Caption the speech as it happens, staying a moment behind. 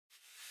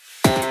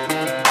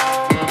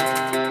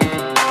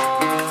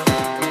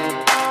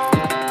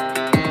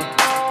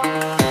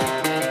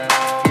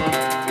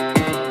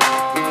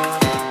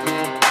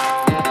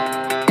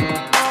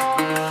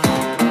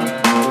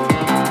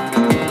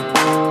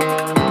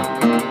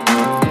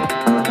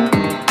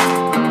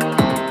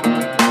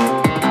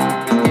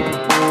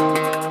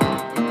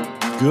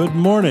Good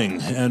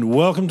morning, and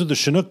welcome to the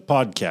Chinook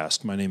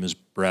Podcast. My name is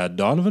Brad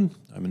Donovan.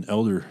 I'm an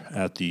elder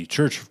at the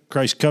Church of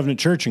Christ Covenant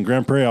Church in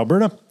Grand Prairie,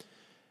 Alberta,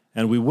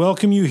 and we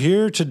welcome you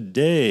here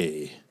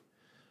today.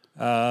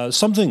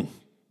 Something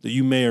that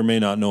you may or may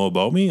not know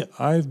about me,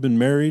 I've been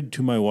married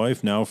to my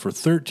wife now for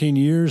 13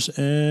 years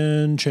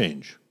and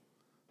change.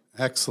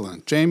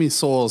 Excellent. Jamie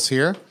Souls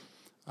here.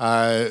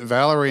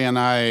 Valerie and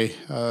I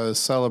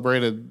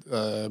celebrated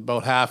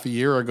about half a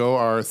year ago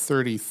our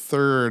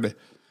 33rd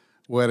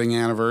wedding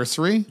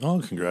anniversary.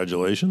 Oh,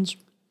 congratulations.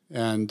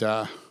 And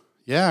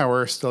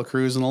we're still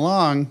cruising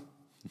along.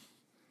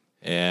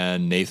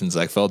 And Nathan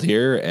Zechfeld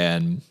here,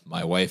 and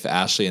my wife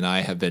Ashley and I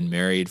have been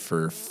married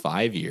for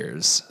 5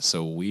 years,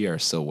 so we are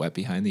still wet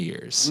behind the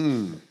ears.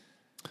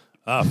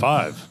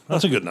 5.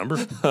 That's a good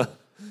number.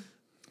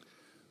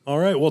 All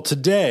right, well,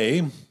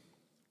 today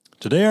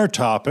our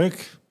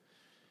topic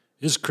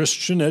is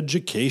Christian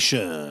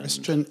education.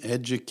 Christian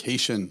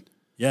education.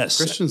 Yes.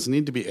 Christians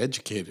need to be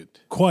educated.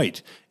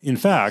 Quite. In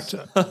fact,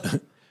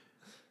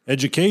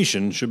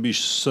 education should be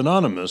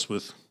synonymous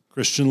with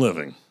Christian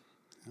living.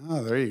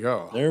 Oh, there you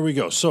go. There we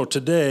go. So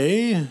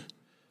today,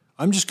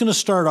 I'm just going to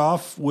start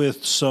off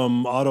with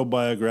some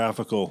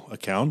autobiographical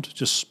account,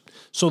 just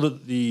so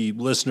that the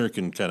listener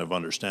can kind of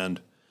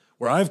understand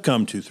where I've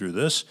come to through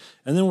this,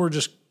 and then we're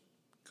just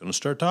going to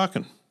start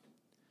talking.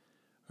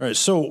 All right,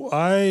 so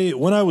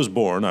when I was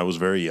born, I was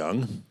very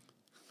young.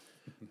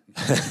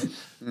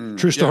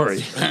 True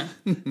story.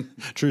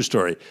 True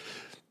story.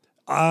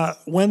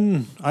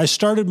 When I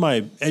started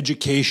my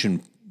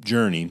education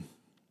journey,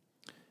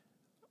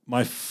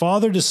 my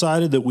father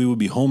decided that we would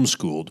be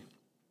homeschooled.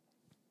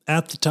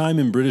 At the time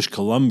in British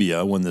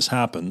Columbia when this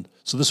happened,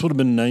 so this would have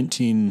been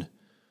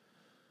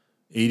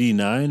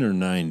 1989 or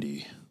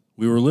 90,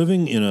 we were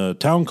living in a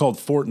town called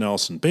Fort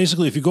Nelson.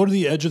 Basically, if you go to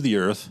the edge of the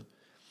earth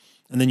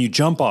and then you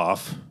jump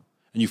off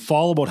and you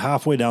fall about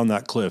halfway down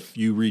that cliff,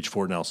 you reach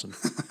Fort Nelson.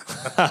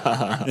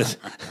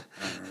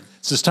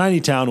 It's this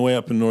tiny town way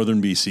up in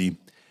northern BC.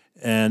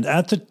 And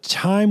at the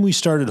time we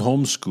started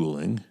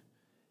homeschooling,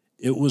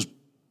 it was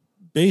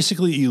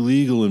basically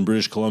illegal in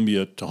British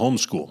Columbia to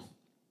homeschool.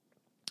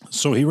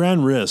 So he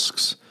ran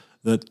risks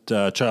that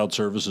Child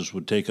Services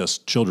would take us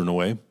children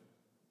away,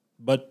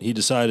 but he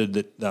decided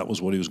that that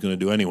was what he was going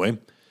to do anyway.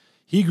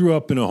 He grew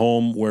up in a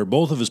home where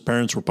both of his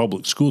parents were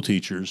public school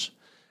teachers,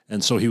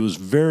 and so he was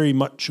very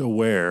much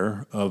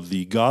aware of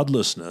the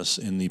godlessness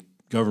in the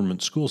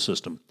government school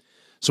system.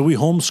 So we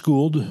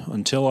homeschooled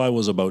until I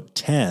was about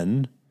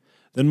 10.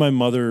 Then my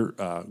mother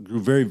grew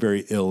very,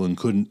 very ill and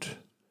couldn't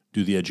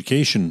do the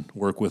education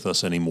work with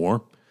us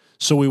anymore.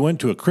 So we went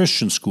to a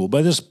Christian school.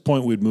 By this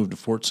point, we'd moved to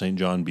Fort St.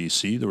 John,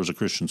 BC. There was a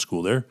Christian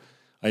school there.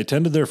 I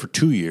attended there for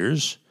 2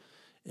 years.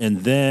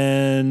 And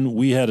then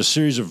we had a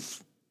series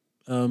of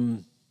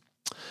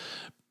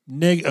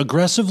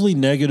aggressively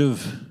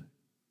negative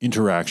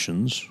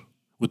interactions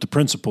with the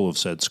principal of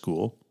said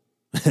school.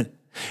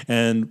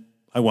 And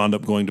I wound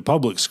up going to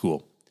public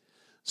school.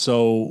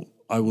 So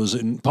I was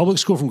in public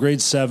school from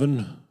grade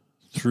 7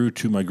 through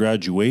to my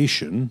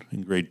graduation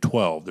in grade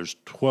 12. There's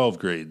 12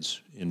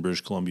 grades in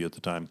British Columbia at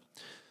the time.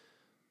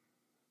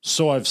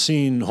 So I've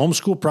seen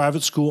homeschool,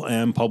 private school,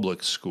 and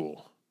public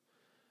school.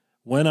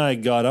 When I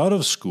got out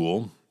of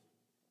school,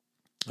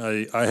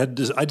 I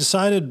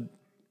decided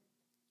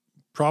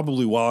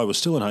probably while I was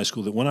still in high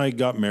school that when I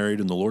got married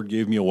and the Lord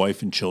gave me a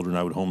wife and children,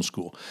 I would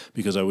homeschool,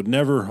 because I would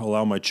never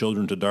allow my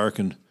children to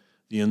darken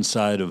the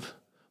inside of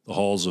the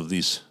halls of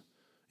these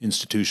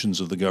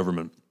institutions of the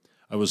government.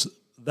 I was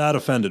that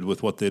offended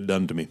with what they'd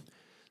done to me.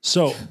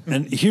 So,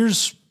 and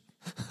here's,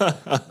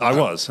 I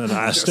was, and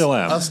I still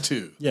am. Us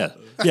too. Yeah.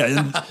 Yeah.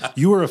 And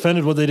you were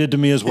offended what they did to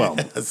me as well.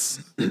 Yes.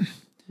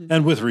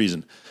 And with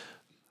reason.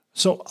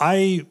 So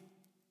I'm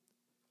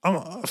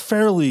a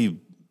fairly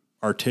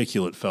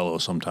articulate fellow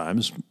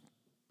sometimes.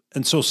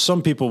 And so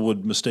some people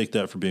would mistake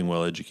that for being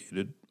well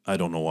educated. I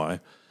don't know why.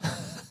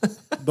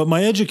 But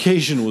my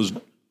education was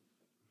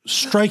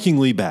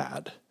strikingly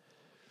bad.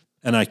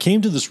 And I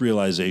came to this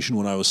realization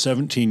when I was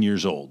 17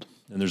 years old.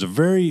 And there's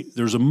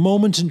a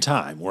moment in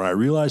time where I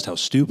realized how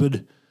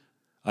stupid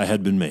I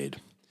had been made.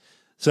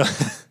 So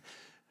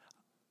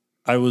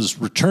I was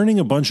returning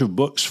a bunch of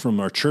books from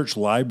our church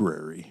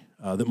library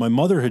that my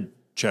mother had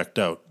checked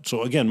out.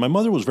 So again, my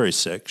mother was very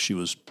sick. She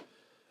was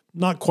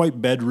not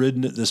quite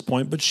bedridden at this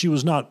point, but she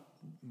was not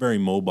very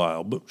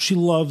mobile. But she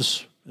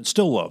loves and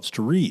still loves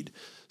to read.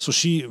 So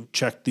she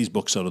checked these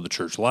books out of the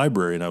church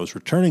library, and I was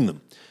returning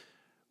them.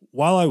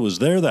 While I was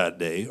there that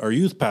day, our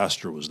youth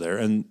pastor was there,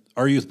 and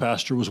our youth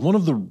pastor was one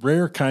of the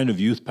rare kind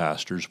of youth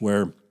pastors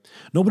where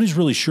nobody's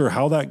really sure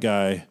how that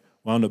guy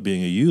wound up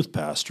being a youth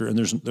pastor, and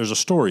there's a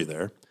story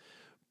there,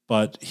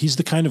 but he's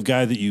the kind of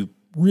guy that you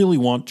really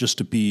want just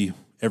to be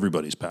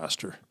everybody's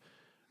pastor.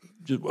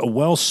 Just a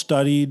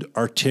well-studied,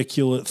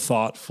 articulate,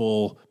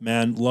 thoughtful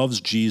man,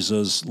 loves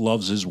Jesus,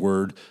 loves his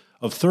word,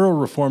 of thorough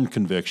Reformed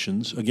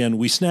convictions. Again,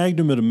 we snagged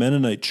him at a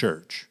Mennonite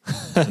church,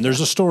 and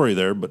there's a story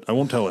there, but I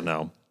won't tell it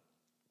now.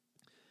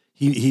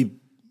 He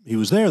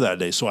was there that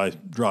day, so I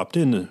dropped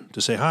in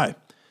to say hi.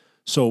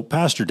 So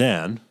Pastor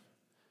Dan,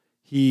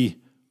 he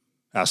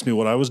asked me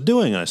what I was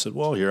doing. I said,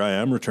 well, here I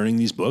am returning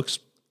these books.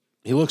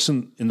 He looks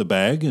in the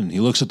bag and he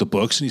looks at the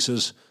books and he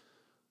says,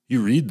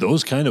 you read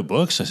those kind of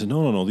books? I said,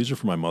 no, these are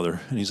for my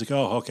mother. And he's like,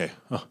 oh, okay.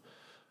 Oh.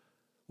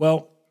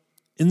 Well,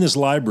 in this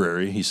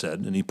library, he said,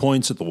 and he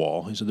points at the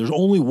wall, he said, there's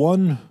only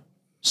one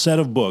set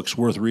of books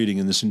worth reading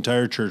in this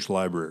entire church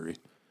library.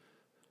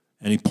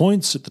 And he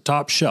points at the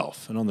top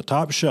shelf. And on the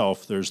top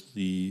shelf, there's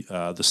the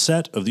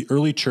set of the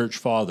early church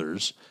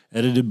fathers,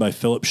 edited by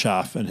Philip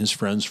Schaff and his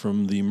friends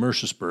from the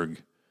Mercersburg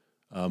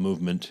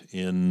movement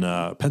in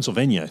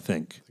Pennsylvania, I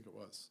think. it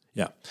was.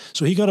 Yeah.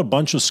 So he got a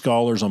bunch of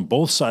scholars on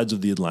both sides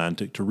of the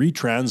Atlantic to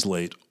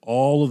retranslate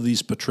all of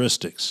these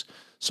patristics.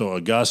 So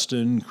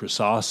Augustine,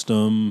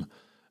 Chrysostom,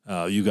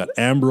 you've got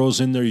Ambrose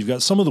in there. You've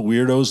got some of the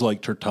weirdos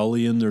like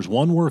Tertullian. There's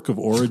one work of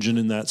Origen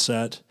in that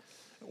set.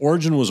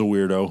 Origen was a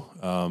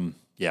weirdo.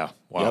 Yeah.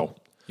 Wow. Yep.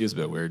 He was a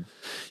bit weird.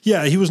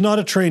 Yeah, he was not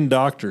a trained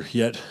doctor,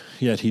 yet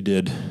he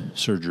did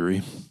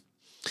surgery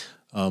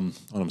on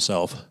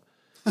himself.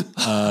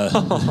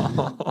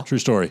 True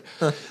story.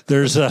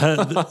 There's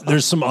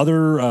some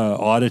other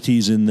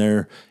oddities in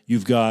there.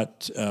 You've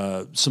got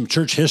some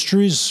church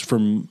histories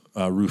from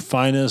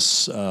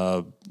Rufinus.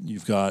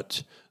 You've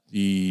got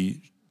the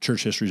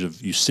church histories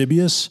of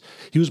Eusebius.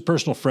 He was a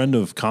personal friend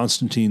of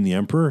Constantine the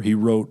Emperor. He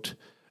wrote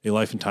A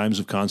Life and Times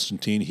of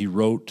Constantine. He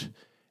wrote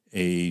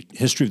a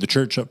history of the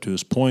church up to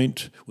his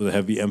point with a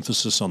heavy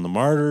emphasis on the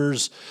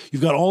martyrs.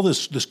 You've got all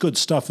this good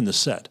stuff in the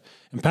set.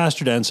 And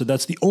Pastor Dan said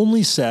that's the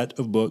only set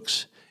of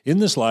books in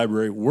this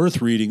library worth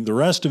reading. The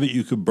rest of it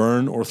you could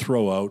burn or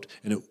throw out,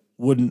 and it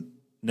wouldn't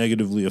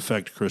negatively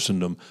affect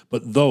Christendom.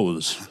 But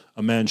those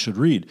a man should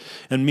read.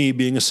 And me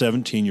being a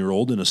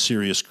 17-year-old and a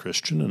serious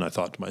Christian, and I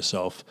thought to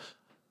myself,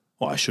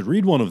 well, I should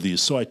read one of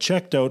these. So I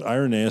checked out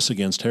Irenaeus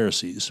Against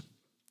Heresies,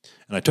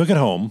 and I took it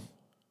home,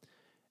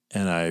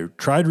 and I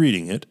tried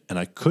reading it, and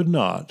I could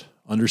not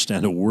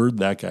understand a word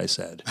that guy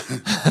said.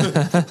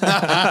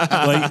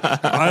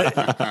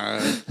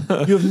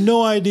 You have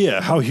no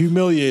idea how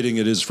humiliating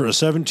it is for a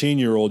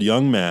 17-year-old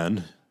young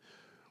man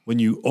when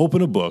you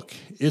open a book.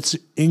 It's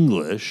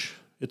English.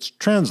 It's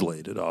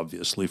translated,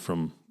 obviously,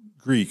 from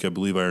Greek. I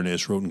believe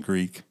Irenaeus wrote in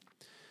Greek.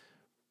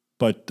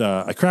 But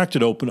I cracked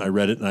it open, I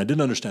read it, and I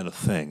didn't understand a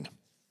thing.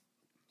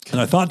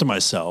 And I thought to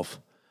myself,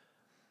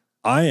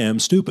 I am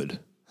stupid.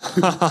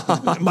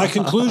 My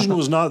conclusion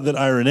was not that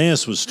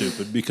Irenaeus was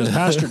stupid, because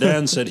Pastor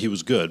Dan said he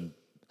was good.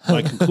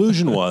 My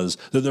conclusion was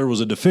that there was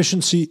a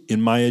deficiency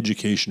in my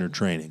education or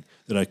training,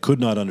 that I could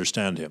not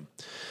understand him.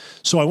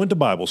 So I went to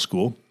Bible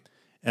school,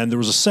 and there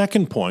was a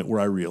second point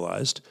where I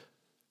realized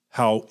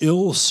how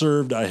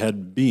ill-served I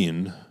had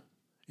been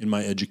in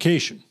my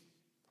education.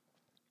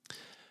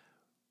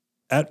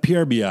 At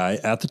PRBI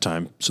at the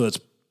time, so that's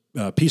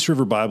Peace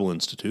River Bible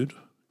Institute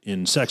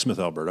in Sexsmith,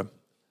 Alberta,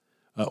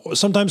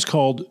 sometimes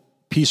called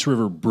Peace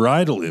River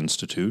Bridal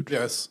Institute.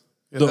 Yes,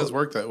 it does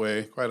work that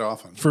way quite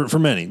often. For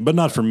many, but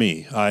not for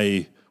me.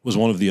 I was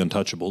one of the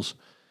untouchables.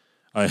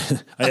 I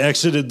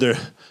exited there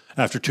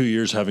after 2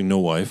 years having no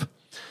wife.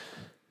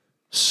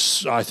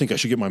 So I think I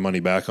should get my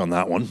money back on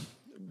that one.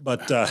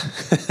 But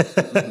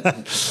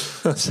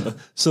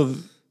so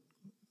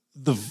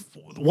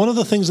one of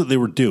the things that they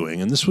were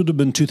doing, and this would have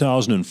been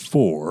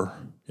 2004.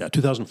 Yeah,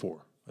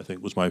 2004, I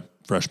think, was my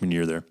freshman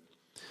year there.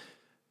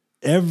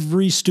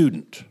 Every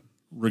student,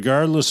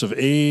 regardless of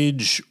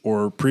age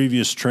or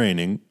previous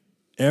training,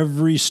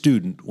 every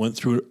student went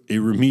through a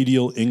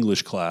remedial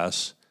English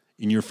class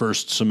in your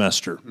first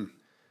semester.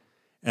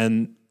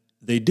 And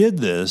they did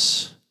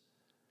this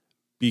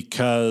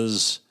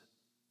because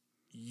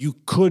you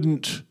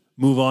couldn't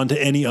move on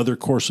to any other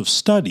course of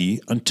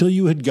study until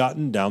you had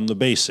gotten down the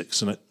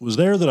basics. And it was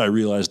there that I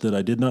realized that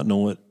I did not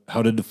know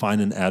how to define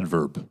an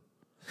adverb,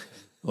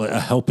 like a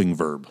helping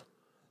verb.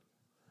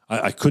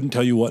 I couldn't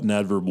tell you what an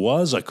adverb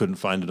was. I couldn't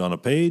find it on a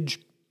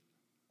page.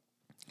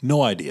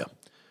 No idea.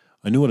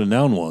 I knew what a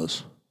noun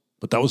was,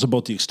 but that was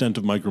about the extent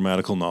of my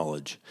grammatical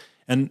knowledge.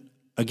 And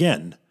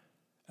again,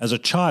 as a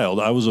child,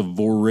 I was a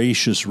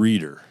voracious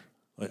reader.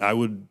 Like, I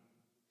would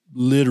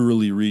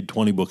literally read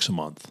 20 books a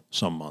month,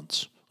 some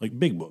months, like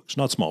big books,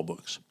 not small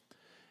books.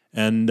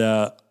 And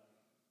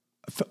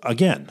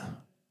again,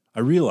 I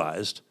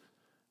realized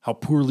how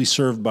poorly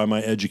served by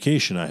my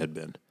education I had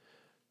been.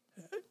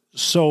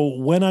 So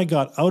when I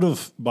got out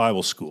of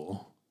Bible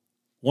school,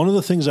 one of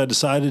the things I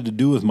decided to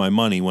do with my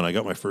money when I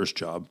got my first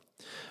job,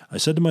 I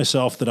said to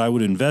myself that I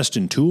would invest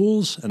in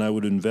tools and I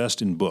would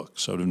invest in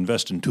books. I would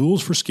invest in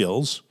tools for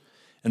skills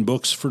and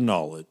books for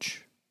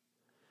knowledge.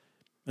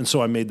 And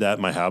so I made that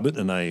my habit,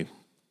 and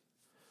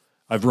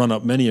I've run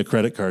up many a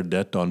credit card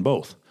debt on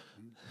both.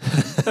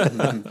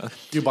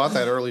 You bought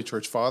that early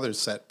church fathers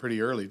set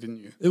pretty early, didn't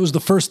you? It was the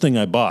first thing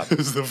I bought. It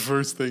was the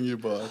first thing you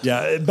bought.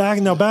 Yeah, back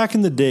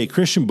in the day,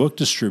 Christian book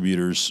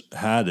distributors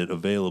had it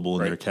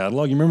available in their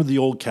catalog. You remember the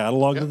old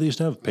catalog that they used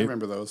to have? I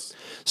remember those.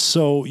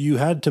 So you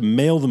had to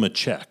mail them a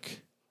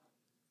check.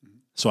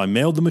 So I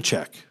mailed them a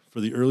check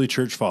for the early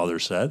church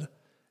fathers set,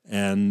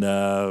 and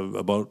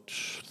about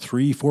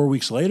 3-4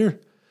 weeks later,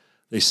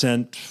 they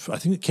sent, I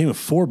think it came with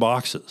 4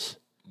 boxes.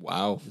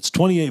 Wow. It's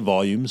 28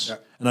 volumes,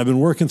 and I've been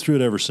working through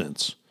it ever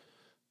since.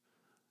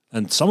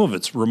 And some of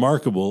it's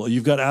remarkable.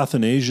 You've got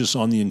Athanasius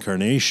on the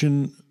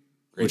Incarnation,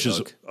 which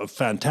book. is a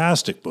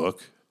fantastic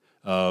book.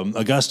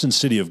 Augustine's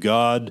City of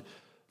God,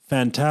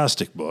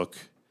 fantastic book.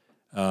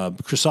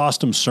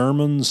 Chrysostom's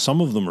sermons,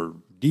 some of them are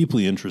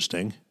deeply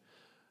interesting.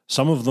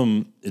 Some of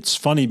them, it's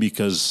funny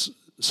because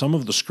some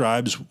of the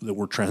scribes that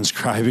were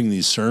transcribing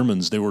these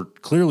sermons, they were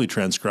clearly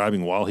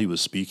transcribing while he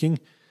was speaking,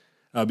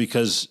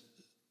 because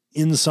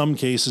in some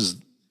cases,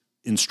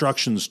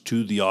 instructions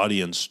to the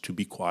audience to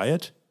be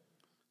quiet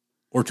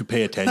or to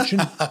pay attention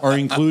are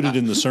included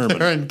in the sermon.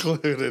 They're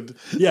included.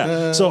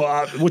 Yeah,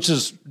 so which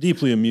is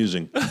deeply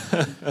amusing.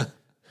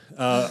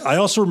 I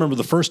also remember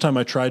the first time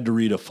I tried to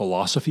read a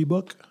philosophy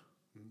book.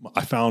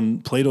 I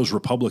found Plato's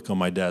Republic on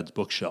my dad's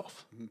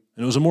bookshelf. And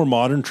it was a more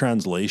modern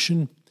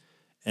translation.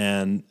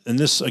 And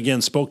this,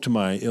 again, spoke to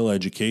my ill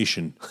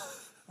education.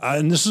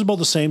 And this is about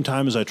the same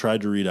time as I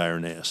tried to read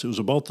Irenaeus. It was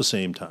about the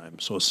same time.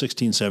 So I was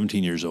 16,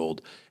 17 years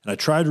old. And I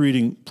tried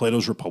reading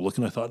Plato's Republic,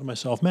 and I thought to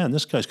myself, man,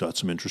 this guy's got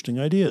some interesting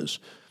ideas.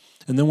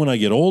 And then when I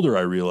get older,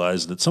 I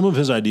realized that some of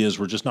his ideas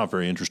were just not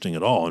very interesting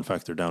at all. In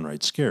fact, they're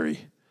downright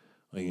scary.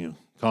 Like,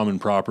 common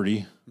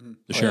property,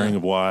 the sharing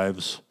of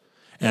wives,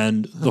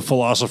 and the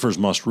philosophers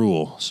must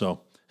rule. So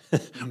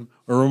a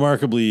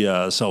remarkably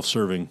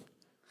self-serving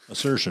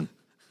assertion.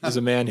 He's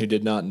a man who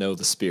did not know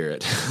the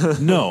Spirit.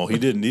 No, he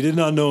didn't. He did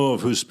not know of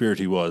whose spirit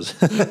he was.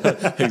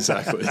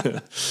 Exactly.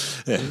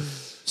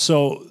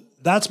 So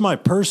that's my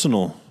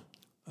personal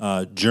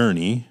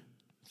journey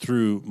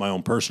through my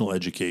own personal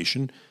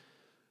education.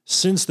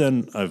 Since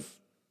then, I've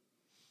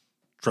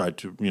tried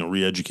to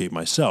re-educate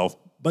myself.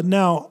 But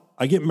now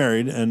I get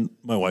married, and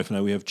my wife and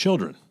I, we have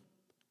children.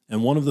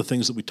 And one of the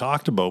things that we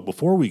talked about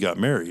before we got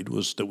married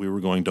was that we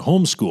were going to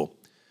homeschool,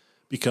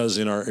 because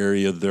in our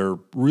area, there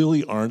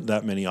really aren't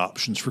that many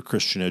options for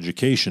Christian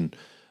education.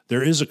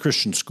 There is a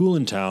Christian school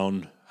in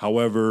town.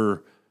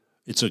 However,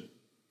 it's a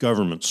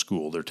government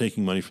school. They're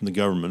taking money from the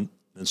government,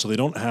 and so they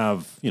don't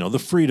have, the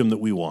freedom that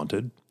we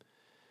wanted.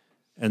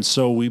 And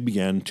so we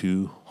began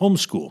to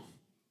homeschool.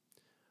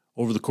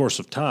 Over the course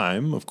of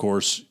time, of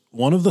course,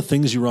 one of the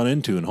things you run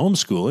into in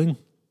homeschooling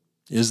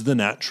is the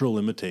natural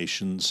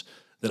limitations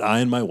that I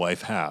and my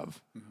wife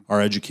have.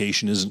 Our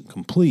education isn't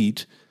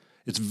complete.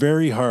 It's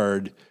very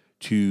hard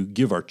to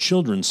give our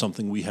children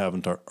something we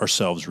haven't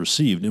ourselves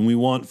received, and we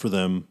want for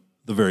them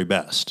the very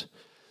best.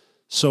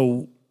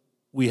 So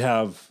we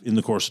have, in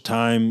the course of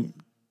time,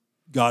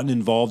 gotten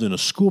involved in a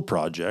school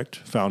project,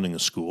 founding a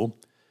school.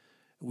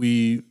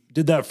 We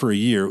did that for a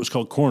year. It was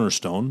called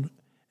Cornerstone,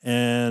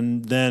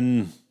 and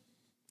then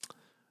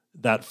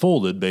that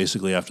folded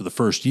basically after the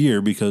first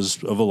year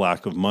because of a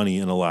lack of money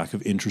and a lack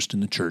of interest in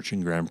the church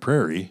in Grand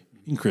Prairie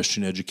in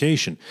Christian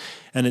education.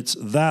 And it's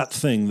that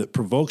thing that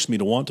provokes me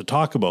to want to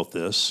talk about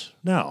this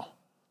now.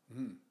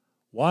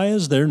 Why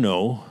is there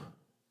no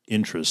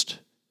interest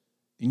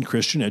in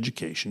Christian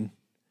education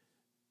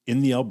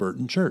in the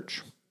Albertan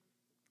church?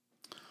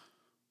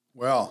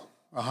 Well,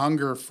 a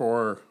hunger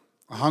for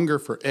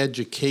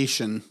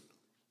education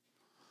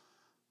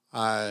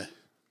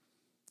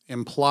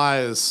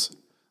implies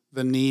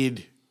the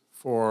need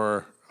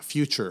for a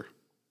future.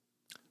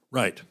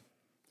 Right.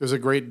 There's a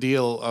great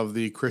deal of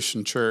the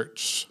Christian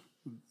church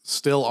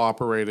still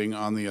operating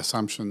on the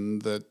assumption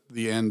that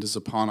the end is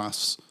upon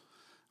us.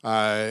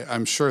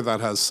 I'm sure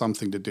that has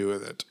something to do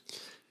with it.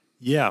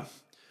 Yeah.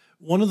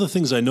 One of the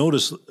things I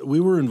noticed, we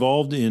were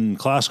involved in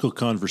classical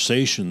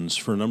conversations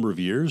for a number of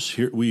years.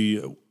 Here,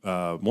 one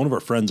of our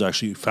friends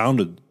actually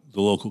founded the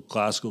local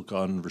classical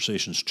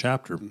conversations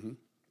chapter.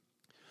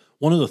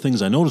 One of the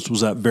things I noticed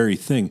was that very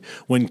thing.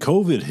 When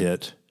COVID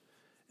hit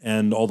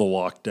and all the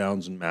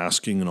lockdowns and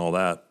masking and all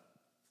that,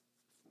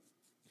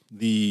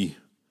 the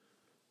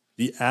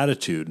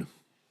attitude,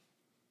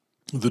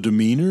 the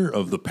demeanor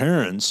of the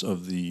parents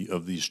of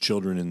these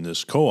children in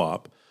this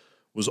co-op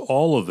was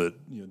all of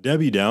it,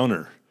 Debbie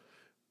Downer.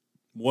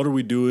 What are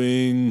we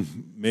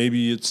doing?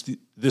 Maybe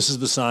this is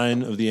the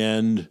sign of the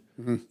end.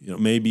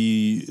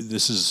 Maybe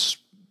this is,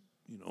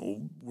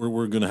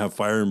 we're going to have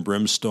fire and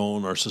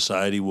brimstone. Our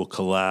society will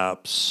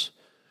collapse.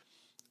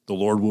 The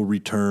Lord will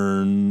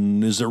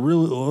return. Is there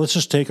really? Let's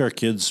just take our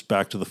kids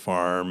back to the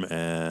farm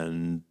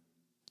and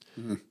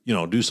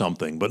do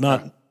something, but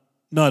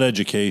not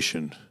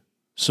education.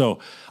 So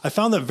I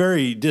found that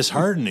very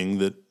disheartening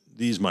that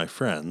these, my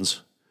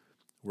friends,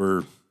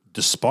 were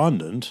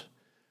despondent.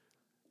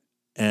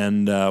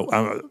 And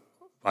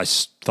I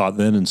thought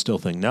then and still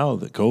think now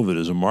that COVID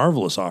is a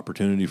marvelous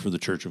opportunity for the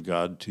Church of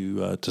God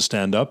to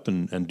stand up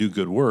and do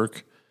good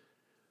work.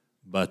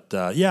 But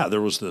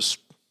there was this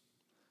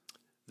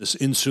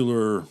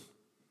insular,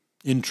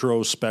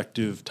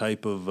 introspective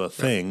type of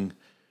thing,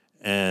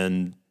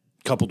 and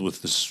coupled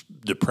with this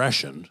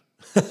depression.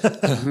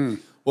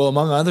 Well,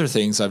 among other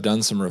things, I've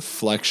done some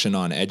reflection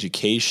on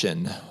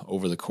education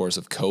over the course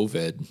of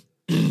COVID.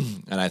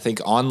 And I think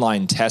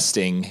online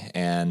testing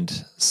and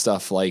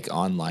stuff like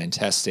online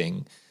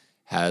testing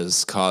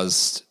has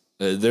caused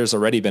there's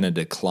already been a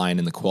decline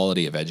in the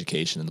quality of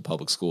education in the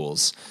public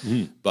schools,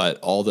 but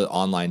all the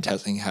online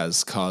testing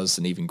has caused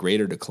an even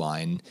greater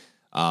decline.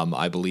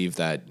 I believe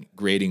that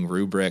grading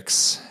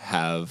rubrics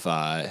have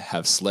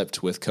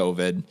slipped with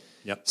COVID.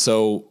 Yep.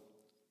 So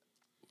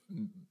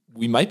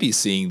we might be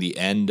seeing the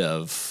end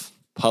of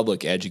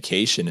public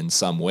education in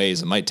some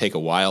ways. It might take a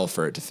while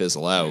for it to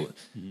fizzle out,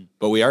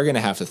 but we are going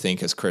to have to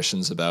think as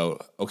Christians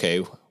about,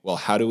 okay, well,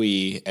 how do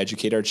we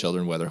educate our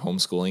children, whether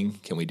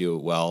homeschooling, can we do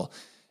it well?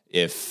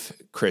 If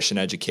Christian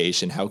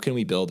education, how can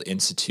we build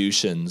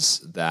institutions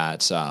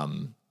that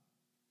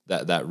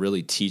that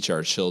really teach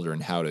our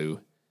children how to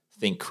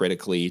think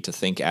critically, to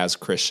think as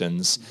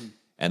Christians,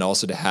 and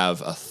also to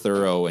have a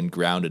thorough and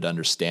grounded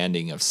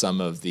understanding of some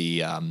of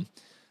the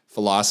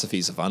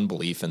philosophies of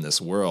unbelief in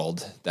this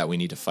world that we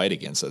need to fight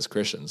against as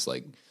Christians.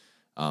 Like,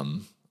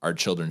 our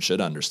children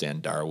should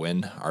understand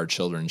Darwin. Our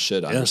children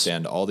should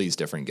understand all these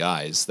different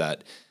guys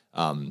that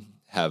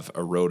have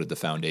eroded the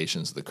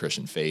foundations of the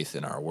Christian faith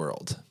in our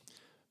world.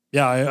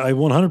 Yeah, I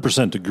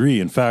 100% agree.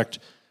 In fact,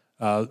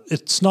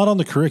 it's not on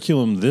the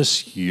curriculum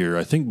this year,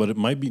 I think, but it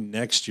might be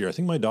next year. I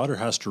think my daughter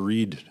has to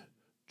read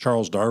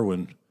Charles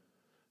Darwin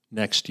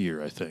next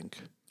year, I think.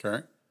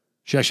 Okay.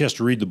 She actually has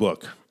to read the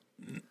book,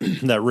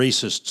 that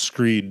racist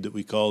screed that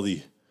we call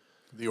the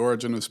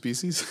Origin of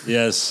Species?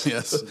 Yes.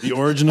 Yes. The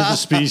Origin of the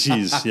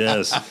Species,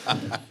 yes.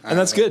 And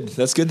that's good.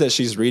 That's good that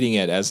she's reading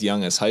it as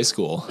young as high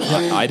school.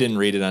 I didn't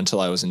read it until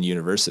I was in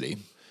university.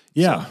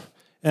 Yeah.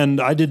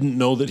 And I didn't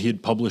know that he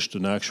had published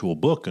an actual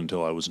book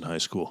until I was in high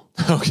school.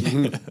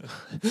 Okay.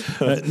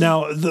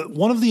 Now,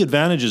 one of the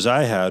advantages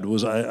I had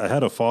was I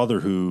had a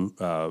father who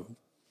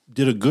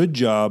did a good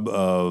job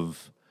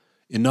of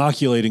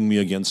inoculating me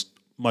against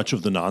much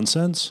of the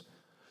nonsense.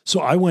 So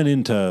I went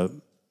into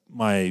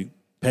my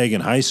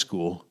pagan high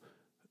school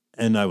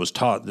and I was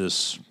taught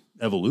this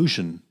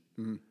evolution,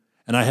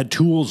 and I had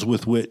tools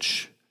with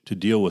which to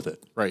deal with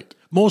it. Right.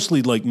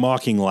 Mostly like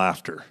mocking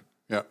laughter.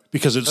 Yeah.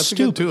 Because it's That's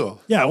stupid. a good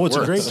tool. Yeah, well, it's a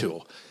Works. great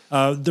tool.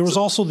 There was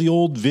also the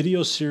old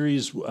video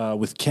series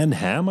with Ken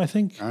Ham, I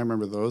think. I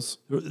remember those.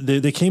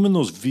 They came in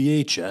those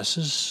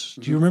VHSs.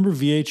 Do you remember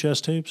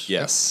VHS tapes?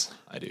 Yes,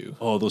 I do.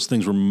 Oh, those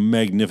things were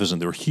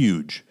magnificent. They were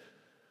huge.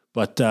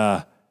 But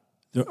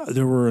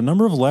there were a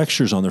number of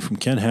lectures on there from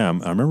Ken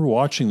Ham. I remember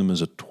watching them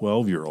as a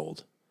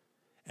 12-year-old.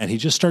 And he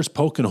just starts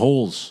poking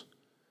holes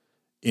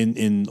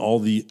in all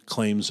the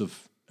claims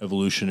of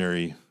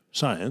evolutionary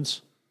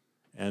science.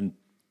 And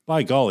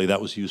by golly,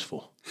 that was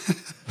useful.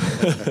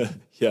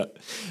 Yeah.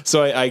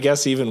 So I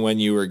guess even when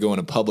you were going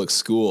to public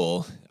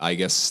school, I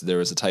guess there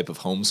was a type of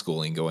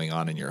homeschooling going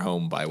on in your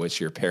home by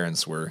which your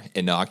parents were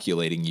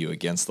inoculating you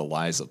against the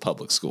lies of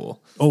public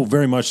school. Oh,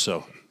 very much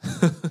so.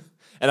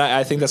 And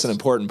I think that's an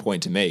important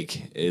point to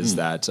make, is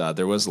that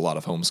there was a lot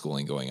of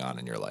homeschooling going on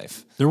in your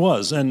life. There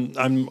was, and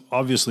I'm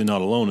obviously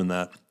not alone in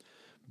that.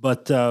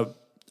 But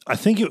I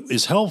think it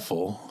is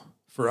helpful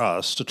for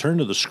us to turn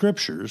to the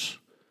scriptures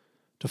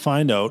to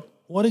find out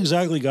what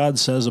exactly God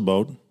says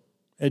about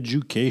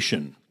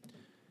education.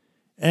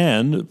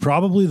 And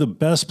probably the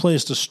best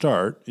place to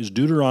start is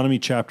Deuteronomy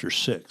chapter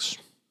 6.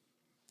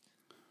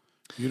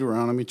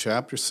 Deuteronomy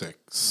chapter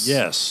 6.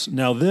 Yes.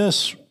 Now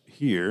this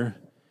here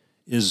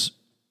is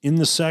in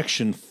the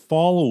section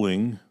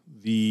following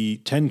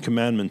the 10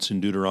 Commandments in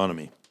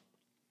Deuteronomy.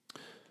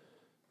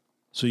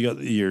 So you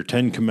got your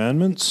 10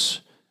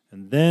 Commandments,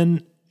 and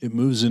then it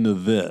moves into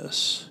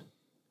this.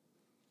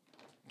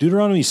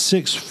 Deuteronomy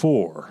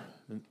 6:4.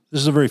 This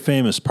is a very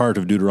famous part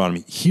of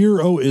Deuteronomy.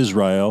 Hear, O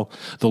Israel,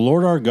 the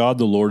Lord our God,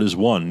 the Lord is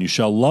one. You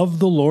shall love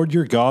the Lord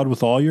your God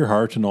with all your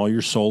heart and all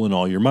your soul and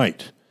all your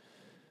might.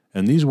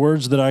 And these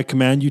words that I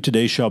command you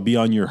today shall be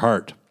on your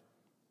heart.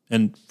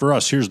 And for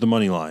us, here's the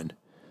money line.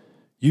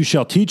 You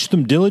shall teach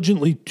them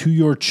diligently to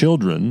your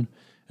children,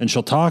 and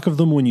shall talk of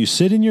them when you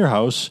sit in your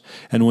house,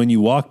 and when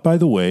you walk by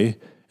the way,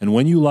 and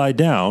when you lie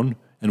down,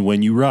 and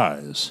when you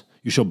rise.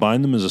 You shall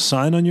bind them as a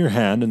sign on your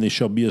hand, and they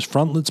shall be as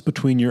frontlets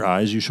between your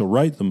eyes. You shall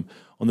write them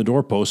on the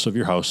doorposts of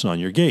your house and on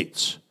your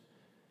gates.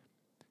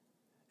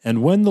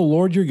 And when the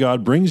Lord your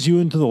God brings you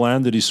into the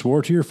land that he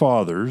swore to your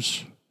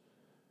fathers,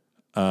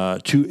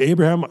 to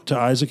Abraham, to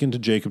Isaac, and to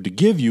Jacob, to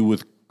give you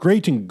with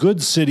great and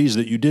good cities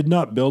that you did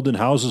not build, and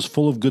houses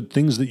full of good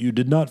things that you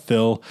did not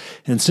fill,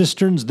 and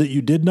cisterns that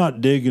you did not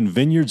dig, and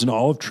vineyards and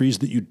olive trees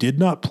that you did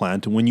not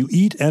plant, and when you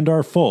eat and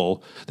are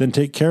full, then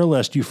take care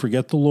lest you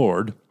forget the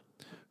Lord,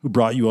 who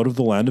brought you out of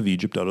the land of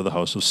Egypt, out of the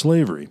house of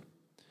slavery.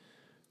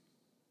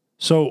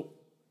 So,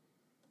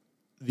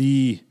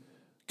 the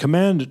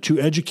command to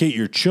educate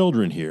your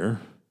children here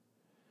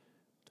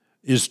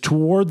is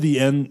toward the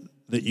end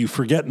that you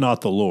forget not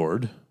the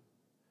Lord.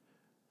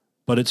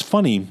 But it's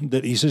funny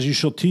that he says you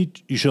shall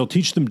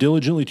teach them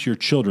diligently to your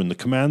children the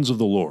commands of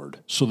the Lord,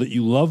 so that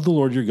you love the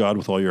Lord your God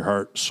with all your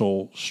heart,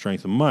 soul,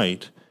 strength, and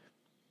might.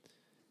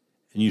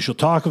 And you shall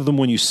talk of them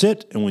when you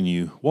sit, and when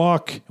you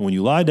walk, and when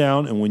you lie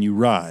down, and when you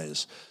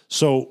rise.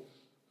 So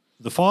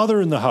the father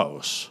in the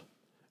house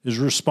is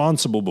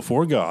responsible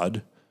before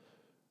God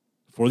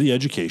for the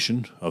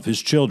education of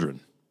his children.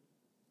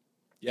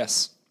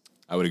 Yes.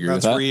 I would agree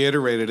That's with that.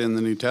 reiterated in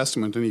the New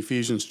Testament in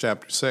Ephesians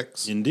chapter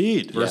 6.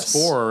 Indeed. Verse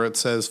Yes. 4, it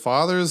says,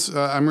 Fathers,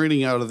 I'm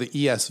reading out of the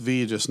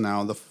ESV just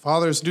now. The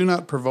fathers, do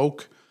not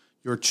provoke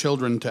your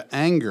children to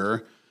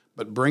anger,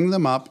 but bring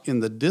them up in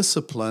the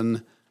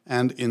discipline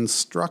and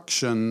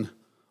instruction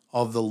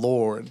of the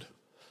Lord.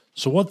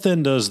 So what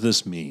then does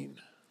this mean?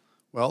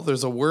 Well,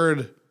 there's a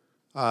word,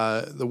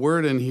 the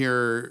word in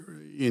here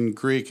in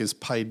Greek is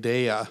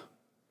paideia,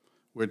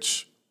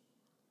 which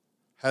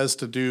has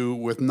to do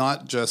with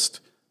not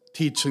just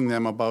teaching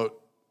them about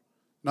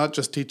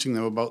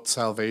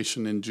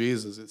salvation in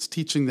Jesus. It's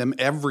teaching them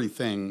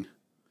everything.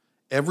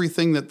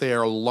 Everything that they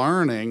are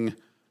learning,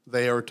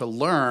 they are to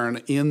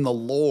learn in the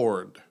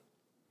Lord.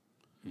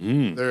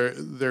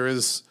 There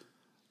is,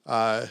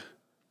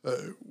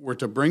 we're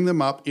to bring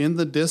them up in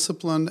the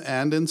discipline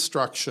and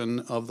instruction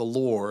of the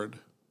Lord.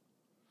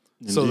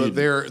 Indeed. So that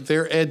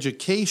their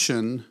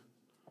education,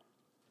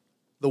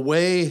 the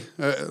way,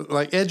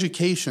 like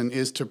education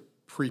is to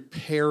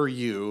prepare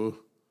you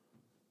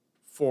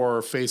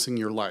for facing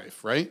your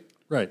life, right?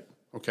 Right.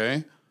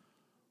 Okay?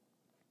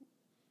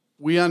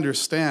 We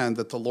understand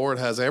that the Lord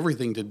has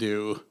everything to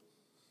do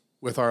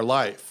with our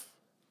life,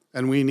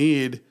 and we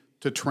need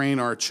to train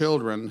our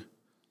children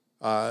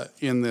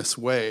in this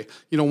way.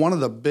 You know, one of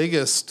the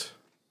biggest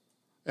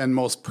and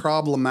most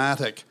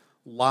problematic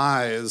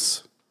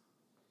lies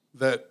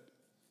that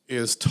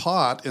is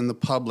taught in the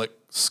public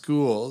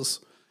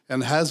schools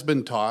and has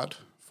been taught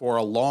for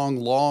a long,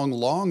 long,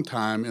 long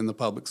time in the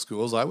public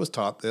schools, I was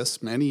taught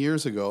this many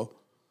years ago,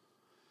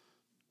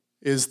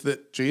 is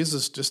that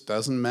Jesus just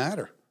doesn't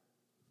matter.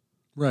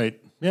 Right.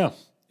 Yeah.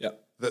 Yeah.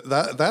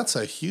 That's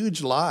a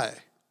huge lie.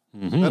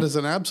 Mm-hmm. That is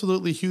an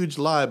absolutely huge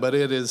lie, but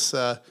it's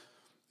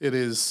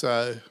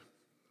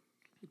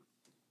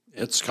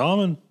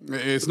common.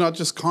 It's not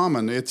just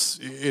common.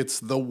 It's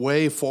the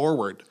way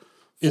forward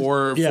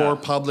for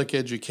public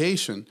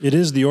education. It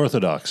is the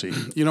orthodoxy.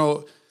 You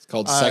know, It's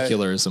called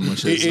secularism,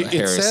 which is a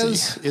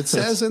heresy. It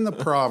says in the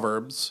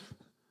Proverbs,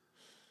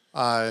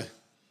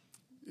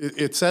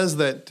 it says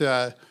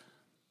that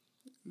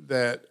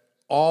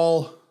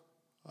all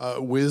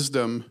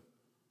wisdom,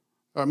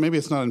 or maybe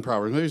it's not in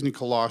Proverbs, maybe it's in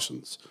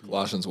Colossians.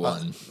 Colossians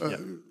 1,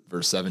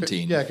 verse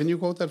 17. Yeah, can you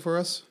quote that for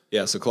us?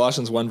 Yeah, so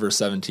Colossians 1, verse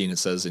 17, it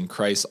says, in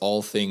Christ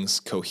all things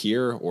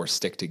cohere or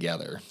stick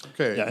together.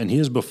 Okay. Yeah, and he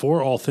is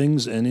before all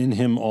things, and in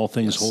him all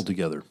things hold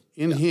together.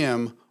 In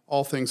him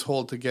all things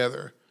hold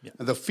together. Yeah.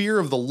 And the fear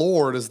of the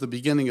Lord is the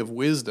beginning of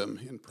wisdom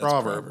in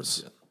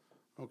Proverbs.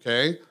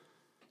 Okay?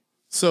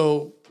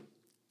 So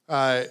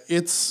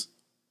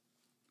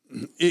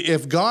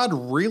if God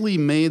really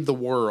made the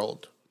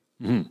world,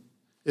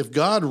 if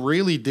God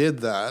really did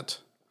that,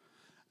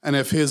 and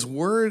if his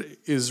word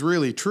is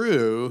really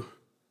true,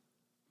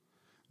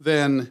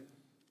 then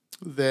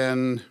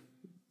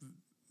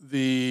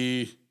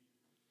the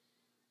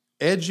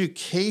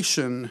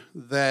education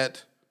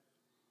that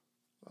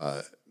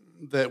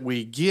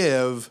we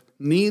give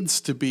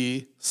needs to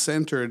be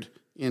centered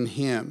in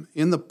him.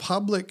 In the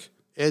public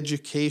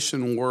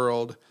education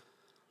world,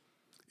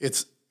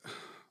 it's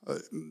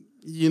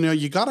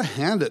you got to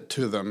hand it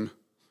to them.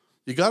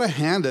 You got to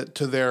hand it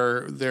to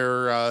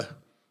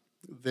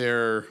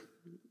their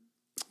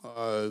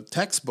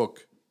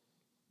textbook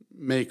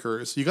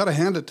makers. You got to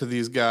hand it to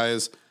these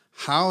guys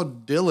how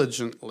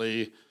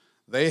diligently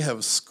they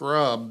have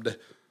scrubbed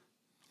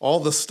all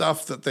the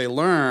stuff that they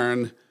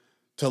learn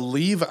to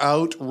leave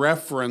out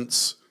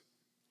reference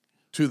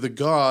to the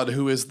God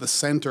who is the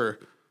center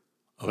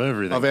Of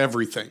everything. of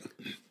everything.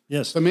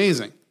 Yes. It's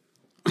amazing.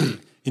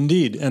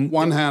 Indeed. And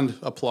One hand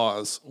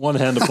applause. one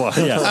hand applause.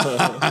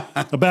 Yeah.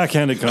 A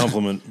backhanded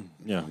compliment.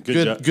 Yeah.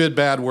 Good job. Good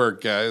bad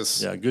work,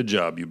 guys. Yeah. Good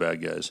job, you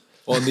bad guys.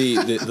 Well,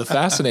 the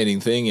fascinating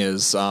thing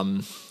is,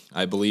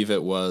 I believe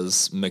it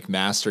was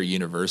McMaster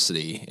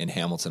University in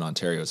Hamilton,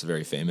 Ontario. It's a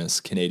very famous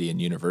Canadian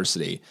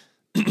university.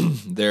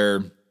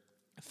 Their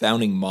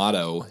founding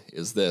motto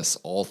is this: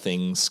 all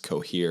things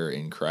cohere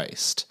in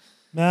Christ.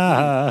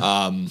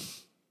 McMaster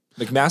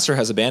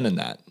has abandoned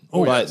that.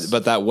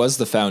 But that was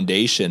the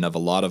foundation of a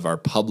lot of our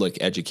public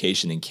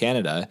education in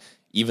Canada,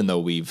 even though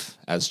we've,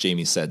 as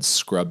Jamie said,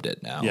 scrubbed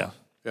it now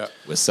Yeah.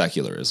 with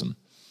secularism.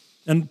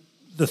 And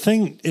the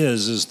thing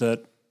is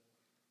that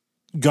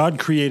God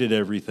created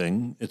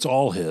everything. It's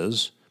all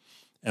his,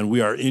 and we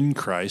are in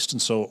Christ.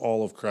 And so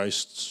all of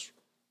Christ's,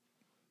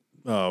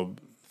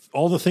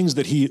 all the things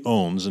that he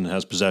owns and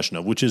has possession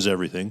of, which is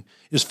everything,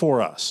 is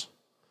for us.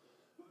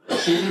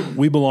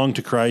 We belong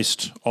to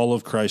Christ, all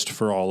of Christ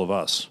for all of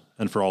us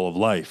and for all of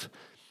life.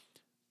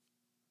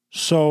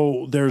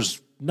 So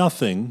there's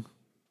nothing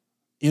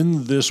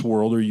in this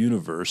world or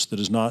universe that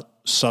is not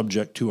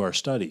subject to our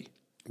study.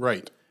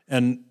 Right.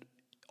 And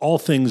all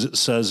things, it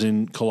says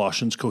in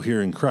Colossians,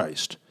 cohere in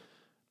Christ.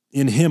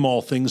 In him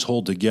all things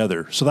hold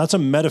together. So that's a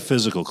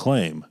metaphysical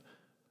claim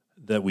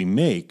that we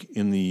make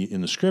in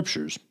the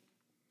scriptures,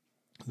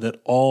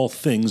 that all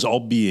things, all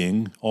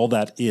being, all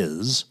that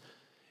is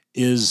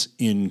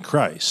in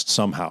Christ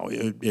somehow.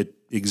 It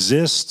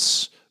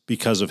exists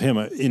because of him.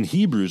 In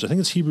Hebrews, I think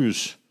it's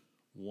Hebrews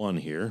 1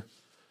 here,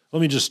 Let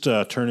me just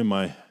turn in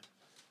my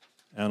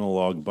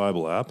analog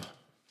Bible app.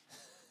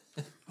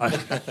 Can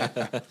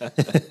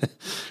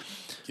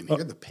you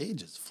hear the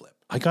pages flip?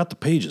 I got the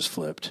pages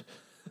flipped.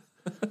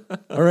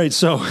 All right,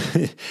 so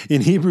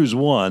in Hebrews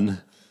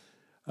 1,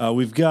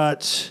 we've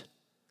got,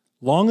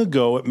 long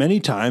ago, at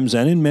many times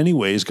and in many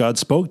ways, God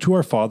spoke to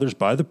our fathers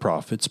by the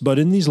prophets, but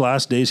in these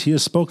last days he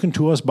has spoken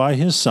to us by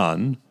his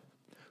Son,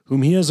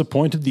 whom he has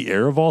appointed the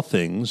heir of all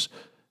things.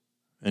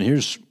 And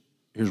here's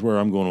where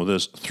I'm going with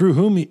this. Through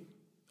whom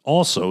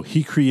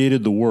he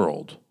created the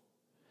world.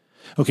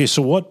 Okay,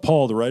 so what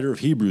Paul, the writer of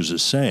Hebrews,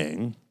 is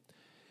saying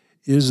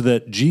is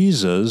that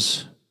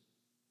Jesus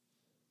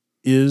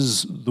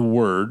is the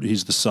Word,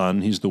 he's the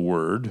Son, he's the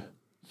Word,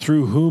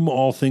 through whom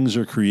all things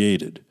are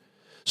created.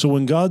 So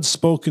when God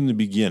spoke in the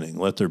beginning,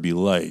 let there be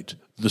light,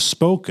 the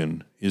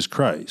spoken is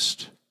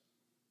Christ.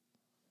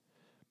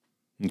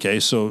 Okay,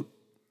 so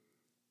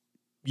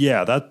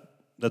yeah,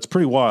 that's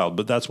pretty wild,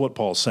 but that's what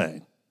Paul's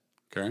saying.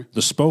 Okay.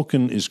 The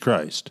spoken is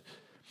Christ.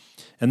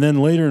 And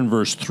then later in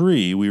verse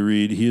 3, we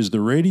read, he is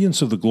the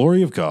radiance of the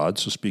glory of God,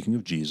 so speaking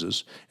of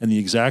Jesus, and the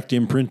exact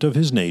imprint of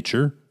his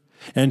nature,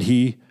 and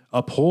he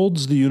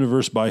upholds the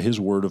universe by his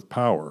word of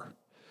power.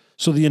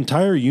 So the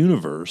entire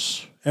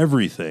universe,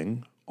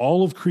 everything,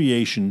 all of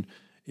creation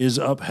is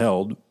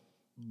upheld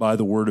by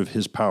the word of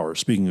his power,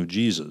 speaking of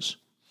Jesus.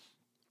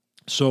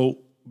 So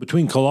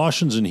between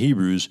Colossians and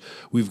Hebrews,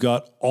 we've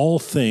got all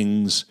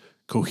things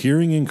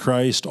cohering in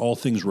Christ, all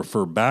things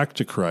refer back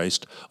to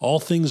Christ, all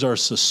things are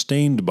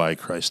sustained by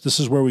Christ. This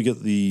is where we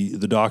get the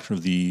doctrine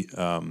of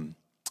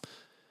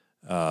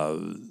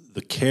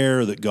the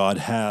care that God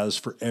has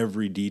for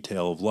every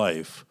detail of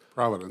life.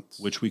 Providence.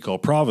 Which we call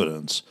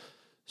providence.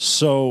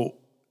 So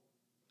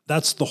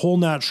that's the whole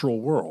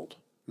natural world.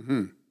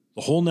 Mm-hmm.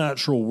 The whole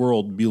natural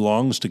world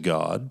belongs to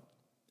God,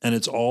 and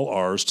it's all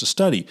ours to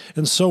study.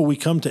 And so we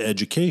come to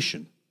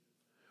education,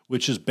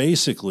 which is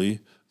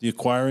basically the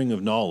acquiring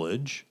of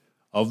knowledge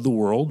of the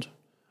world,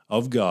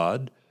 of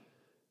God,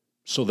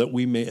 so that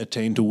we may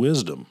attain to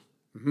wisdom.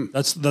 Mm-hmm.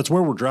 That's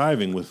where we're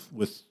driving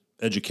with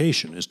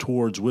education, is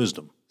towards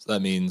wisdom. So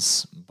that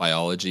means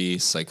biology,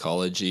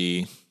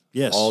 psychology,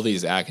 yes, all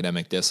these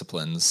academic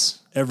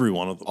disciplines, every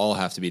one of them, all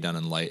have to be done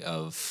in light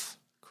of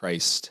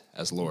Christ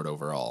as Lord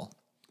over all.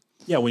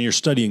 Yeah, when you're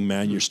studying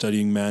man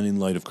in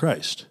light of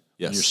Christ.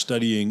 Yes. When you're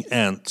studying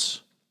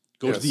ants,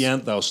 go to the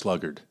ant, thou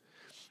sluggard.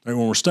 Right,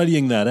 when we're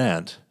studying that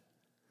ant,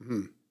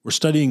 we're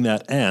studying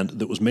that ant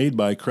that was made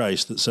by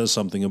Christ that says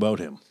something about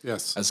him.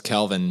 Yes. As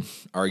Calvin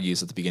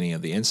argues at the beginning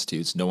of the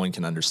Institutes, no one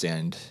can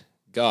understand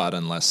God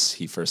unless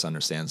he first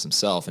understands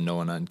himself, and no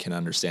one can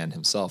understand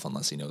himself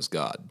unless he knows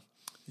God.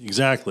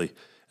 Exactly.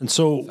 And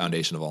so,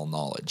 foundation of all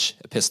knowledge,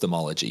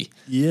 epistemology.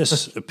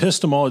 Yes,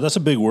 epistemology, that's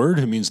a big word.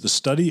 It means the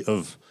study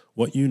of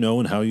what you know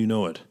and how you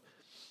know it.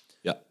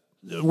 Yeah.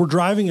 We're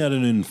driving at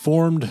an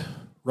informed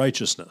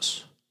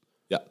righteousness.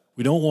 Yeah.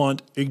 We don't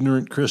want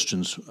ignorant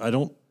Christians. I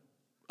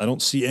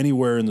don't see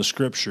anywhere in the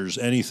scriptures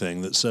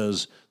anything that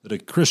says that a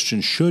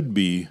Christian should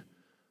be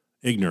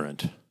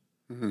ignorant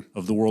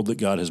of the world that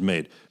God has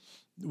made.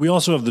 We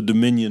also have the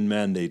dominion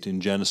mandate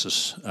in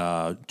Genesis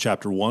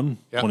chapter 1,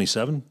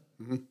 27.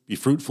 Mm-hmm. Be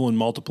fruitful and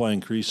multiply,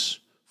 increase,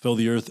 fill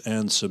the earth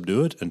and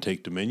subdue it, and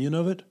take dominion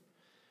of it.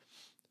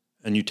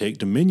 And you take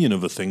dominion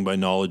of a thing by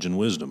knowledge and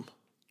wisdom.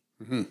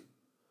 Mm-hmm.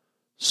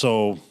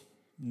 So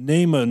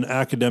name an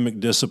academic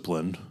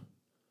discipline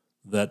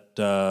that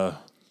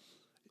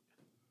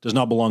does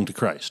not belong to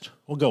Christ.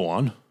 Well, go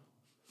on.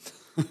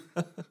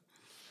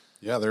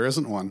 Yeah, there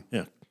isn't one.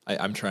 Yeah.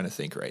 I'm trying to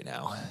think right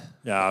now.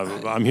 Yeah,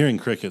 I'm hearing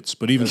crickets,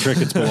 but even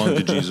crickets belong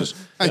to Jesus.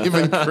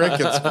 Even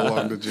crickets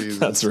belong to Jesus.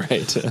 That's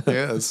right.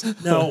 Yes.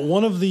 Now,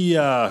 one of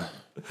the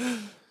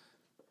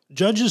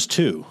Judges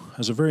 2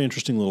 has a very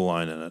interesting little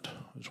line in it.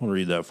 I just want to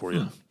read that for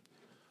you.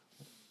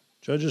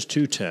 Judges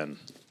 2:10.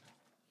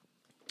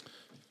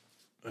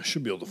 I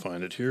should be able to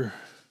find it here.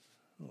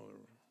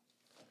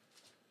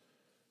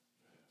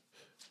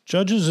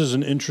 Judges is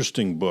an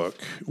interesting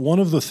book. One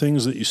of the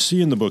things that you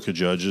see in the book of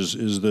Judges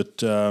is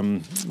that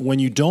when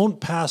you don't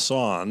pass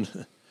on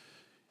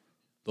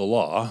the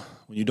law,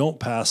 when you don't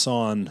pass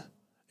on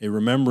a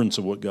remembrance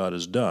of what God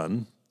has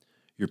done,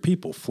 your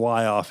people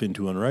fly off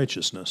into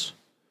unrighteousness.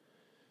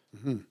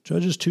 Mm-hmm.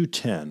 Judges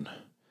 2:10.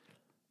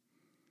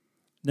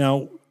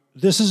 Now,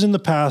 this is in the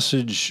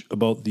passage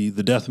about the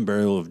death and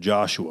burial of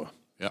Joshua.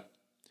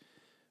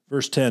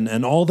 Verse 10,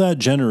 and all that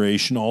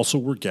generation also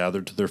were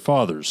gathered to their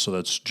fathers. So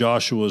that's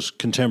Joshua's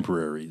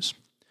contemporaries.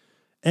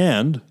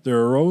 And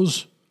there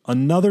arose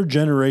another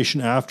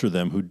generation after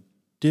them who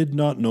did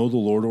not know the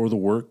Lord or the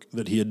work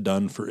that he had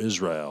done for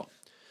Israel.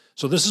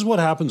 So this is what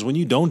happens when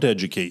you don't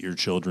educate your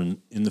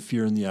children in the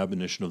fear and the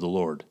admonition of the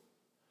Lord.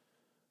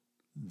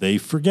 They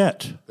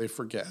forget. They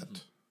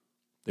forget.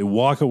 They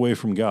walk away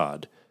from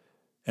God.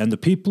 And the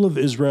people of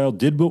Israel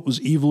did what was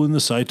evil in the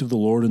sight of the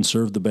Lord and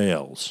served the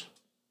Baals.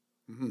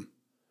 Mm-hmm.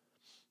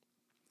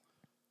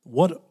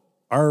 What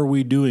are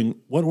we doing?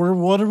 What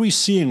are we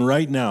seeing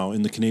right now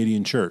in the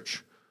Canadian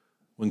church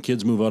when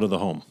kids move out of the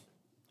home,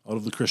 out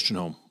of the Christian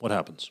home? What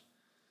happens?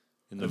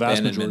 in the vast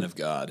Abandonment majority of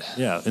God.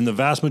 Yeah, in the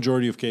vast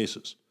majority of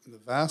cases. In the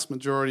vast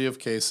majority of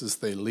cases,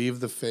 they leave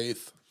the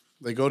faith.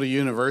 They go to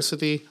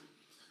university.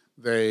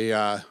 They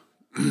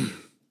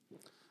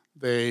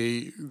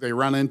they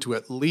run into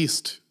at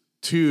least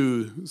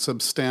two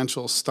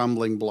substantial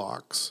stumbling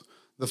blocks.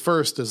 The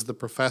first is the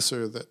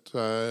professor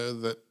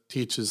that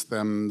teaches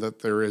them that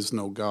there is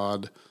no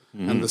God,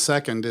 and the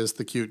second is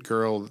the cute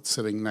girl that's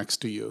sitting next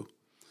to you.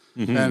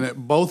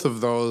 And both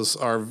of those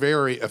are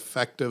very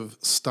effective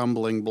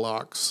stumbling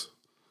blocks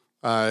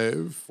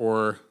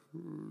for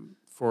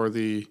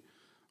the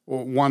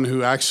one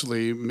who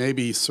actually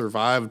maybe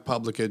survived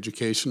public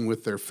education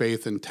with their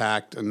faith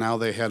intact, and now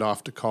they head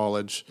off to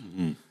college.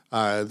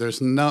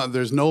 There's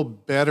no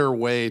better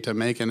way to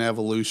make an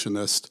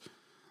evolutionist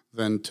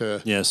than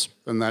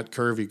that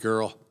curvy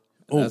girl.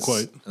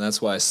 Quite. And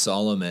that's why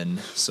Solomon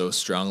so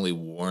strongly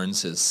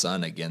warns his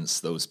son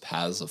against those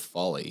paths of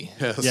folly.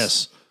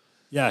 Yes.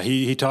 Yeah,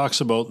 he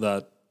talks about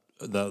that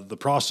the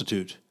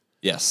prostitute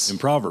Yes. in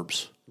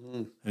Proverbs,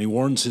 and he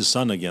warns his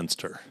son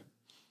against her.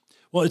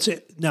 Well,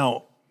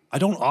 now I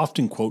don't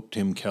often quote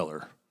Tim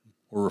Keller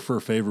or refer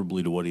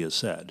favorably to what he has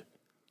said,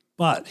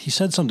 but he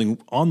said something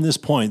on this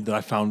point that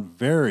I found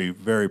very,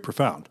 very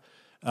profound.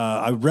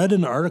 I read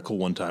an article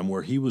one time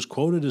where he was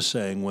quoted as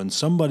saying, when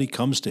somebody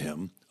comes to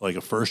him, like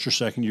a first or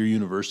second year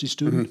university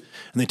student,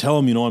 and they tell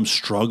him, I'm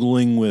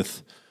struggling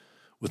with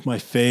my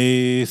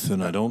faith,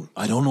 and I don't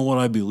know what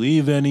I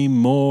believe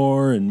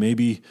anymore, and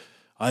maybe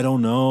I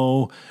don't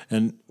know.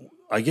 And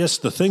I guess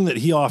the thing that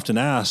he often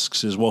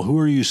asks is, well, who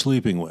are you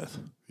sleeping with?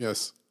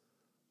 Yes.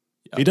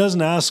 Yep. He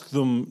doesn't ask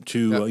them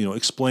to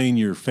explain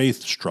your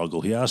faith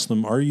struggle. He asks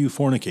them, are you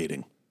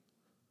fornicating?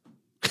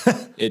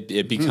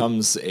 It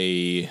becomes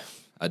a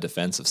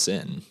defense of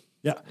sin.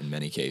 Yeah. In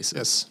many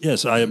cases.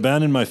 Yes, I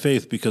abandon my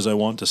faith because I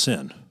want to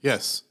sin.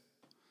 Yes.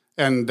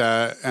 And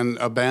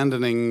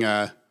abandoning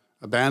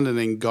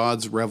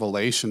God's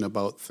revelation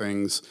about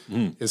things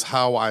is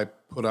how I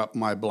put up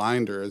my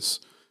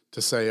blinders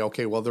to say,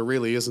 okay, well, there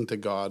really isn't a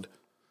God.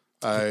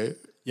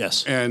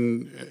 Yes.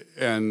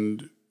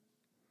 And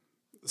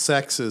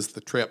sex is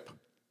the trip.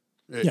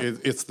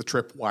 It's the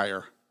trip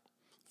wire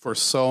for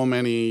so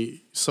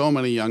many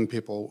young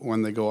people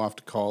when they go off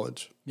to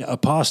college. Yeah,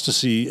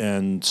 apostasy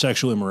and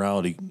sexual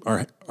immorality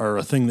are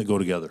a thing that go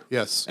together.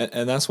 Yes.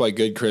 And that's why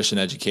good Christian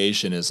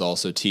education is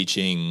also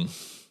teaching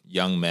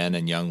young men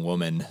and young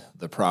women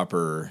the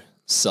proper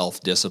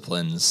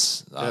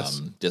self-disciplines,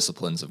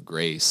 disciplines of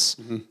grace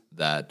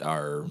that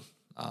are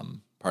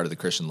part of the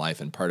Christian life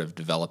and part of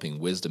developing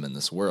wisdom in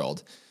this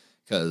world.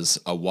 Because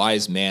a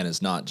wise man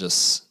is not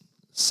just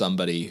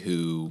somebody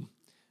who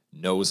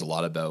knows a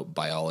lot about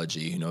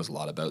biology, who knows a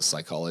lot about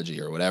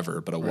psychology or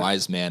whatever, but a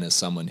wise man is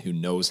someone who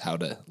knows how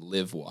to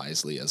live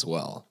wisely as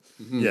well.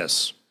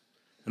 Yes.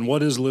 And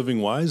what is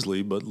living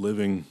wisely but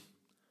living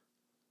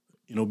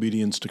in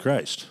obedience to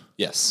Christ?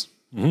 Yes.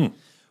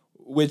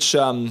 Which,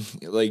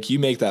 like you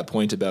make that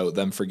point about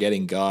them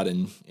forgetting God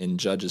in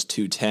Judges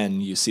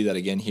 2:10. You see that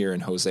again here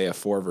in Hosea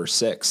 4, verse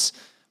 6.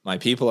 My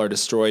people are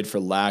destroyed for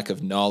lack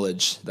of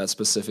knowledge. That's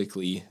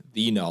specifically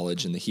the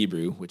knowledge in the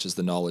Hebrew, which is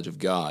the knowledge of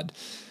God.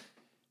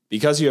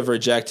 Because you have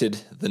rejected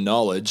the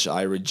knowledge,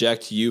 I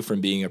reject you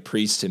from being a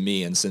priest to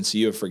me. And since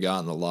you have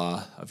forgotten the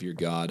law of your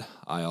God,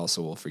 I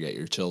also will forget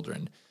your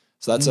children.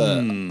 So that's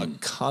a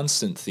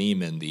constant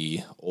theme in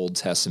the Old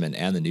Testament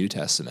and the New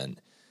Testament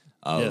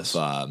of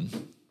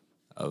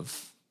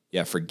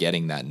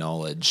forgetting that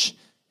knowledge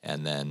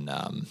and then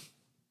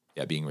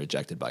being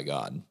rejected by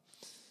God.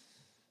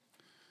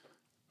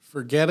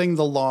 Forgetting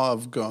the law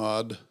of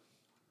God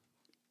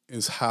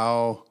is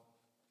how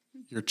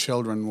your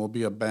children will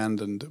be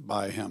abandoned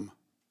by him.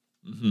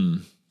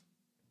 And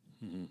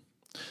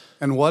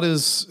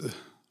that's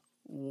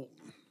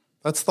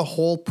the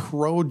whole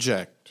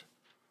project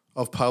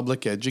of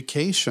public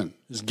education.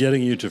 Is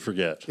getting you to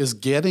forget. Is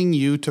getting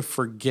you to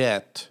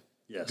forget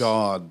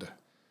God.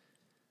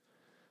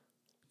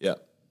 Yeah.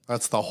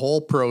 That's the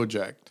whole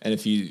project. And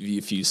if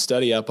you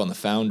study up on the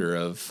founder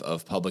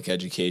of public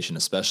education,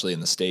 especially in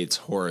the States,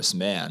 Horace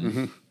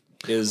Mann,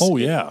 his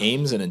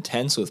aims and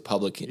intents with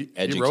public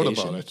education. He wrote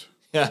about it.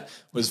 Yeah,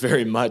 was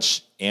very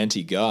much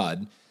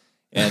anti-God.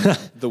 And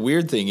the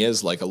weird thing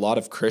is, like, a lot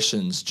of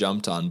Christians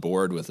jumped on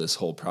board with this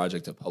whole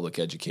project of public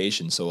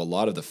education. So a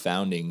lot of the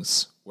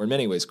foundings were in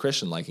many ways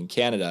Christian. Like in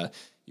Canada,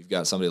 you've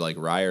got somebody like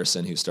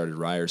Ryerson who started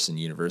Ryerson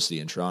University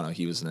in Toronto.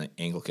 He was an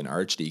Anglican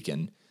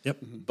archdeacon. Yep.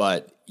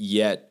 But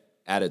yet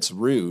at its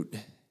root,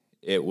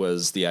 it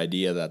was the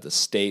idea that the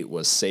state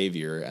was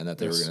savior and that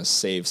they were going to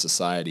save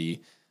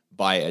society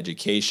by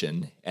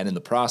education. And in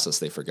the process,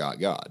 they forgot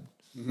God.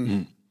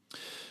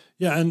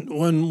 Yeah, and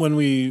when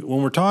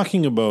we're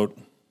talking about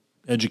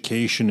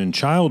education and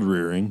child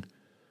rearing,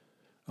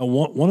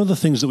 one of the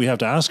things that we have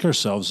to ask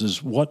ourselves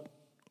is what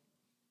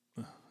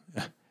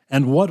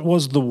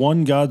was the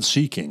one God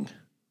seeking?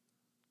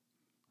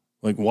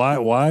 Like why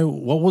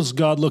what was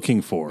God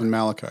looking for? In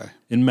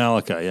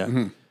Malachi,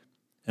 yeah.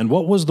 And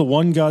what was the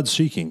one God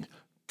seeking?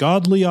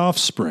 Godly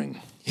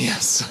offspring.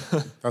 Yes.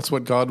 That's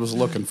what God was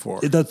looking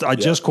for. I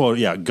just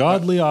quoted,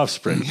 godly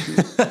offspring.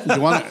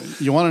 You want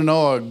to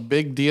know a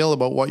big deal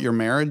about what your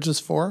marriage is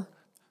for?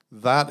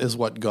 That is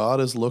what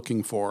God is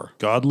looking for.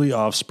 Godly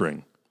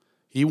offspring.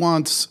 He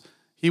wants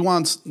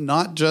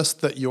not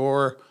just that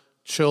your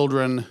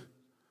children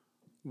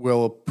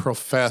will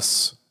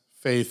profess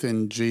faith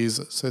in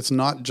Jesus. It's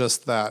not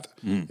just that.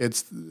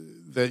 It's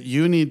that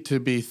you need to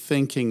be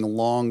thinking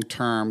long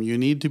term. You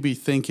need to be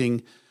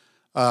thinking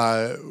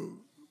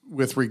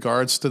with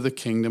regards to the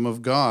kingdom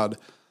of God.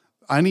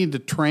 I need to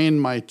train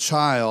my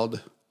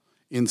child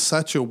in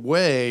such a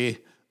way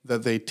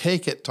that they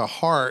take it to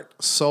heart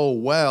so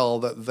well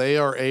that they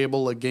are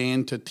able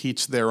again to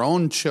teach their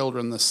own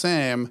children the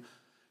same,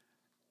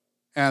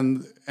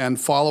 and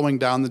following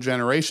down the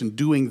generation,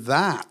 doing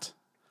that.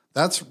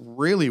 That's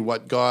really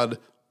what God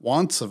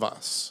wants of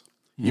us.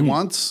 He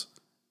wants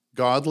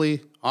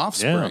godly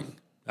offspring.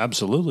 Yeah,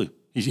 absolutely.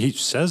 He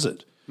says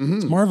it.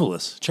 It's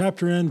marvelous.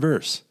 Chapter and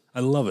verse.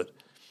 I love it.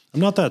 I'm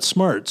not that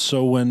smart,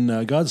 so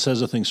when God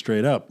says a thing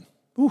straight up,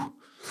 whew.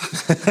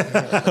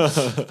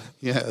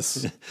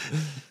 Yes.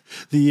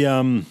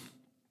 The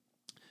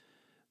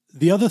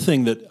other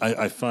thing that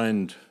I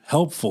find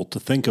helpful to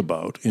think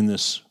about in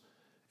this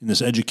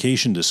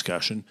education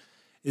discussion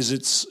is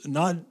it's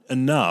not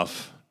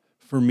enough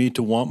for me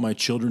to want my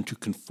children to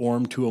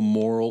conform to a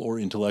moral or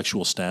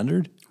intellectual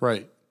standard.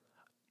 Right.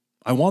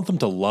 I want them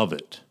to love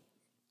it.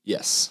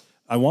 Yes.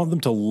 I want them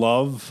to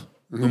love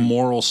the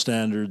moral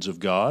standards of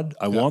God.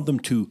 I want them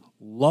to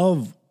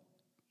love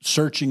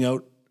searching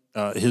out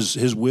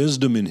his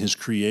wisdom in his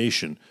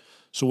creation.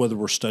 So whether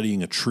we're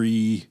studying a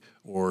tree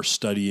or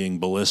studying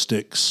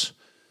ballistics,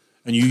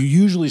 and you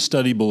usually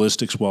study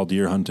ballistics while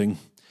deer hunting,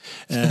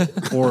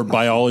 or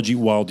biology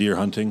while deer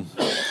hunting,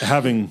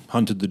 having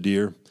hunted the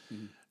deer,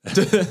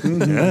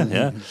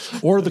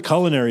 or the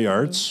culinary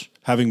arts,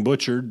 having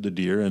butchered the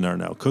deer and are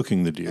now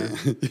cooking the deer.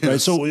 Yes.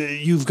 Right? So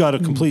you've got a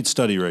complete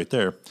study right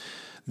there.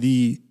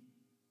 The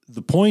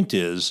point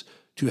is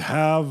to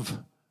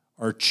have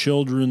our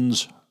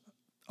children's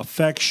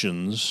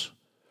affections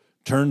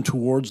turned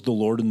towards the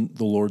Lord and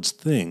the Lord's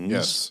things.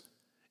 Yes.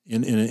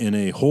 In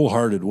a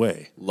wholehearted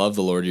way. Love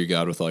the Lord your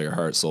God with all your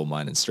heart, soul,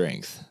 mind, and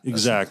strength.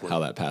 Exactly. That's how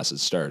that passage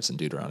starts in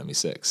Deuteronomy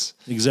 6.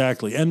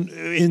 Exactly. And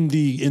in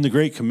the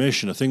Great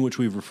Commission, a thing which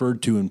we've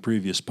referred to in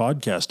previous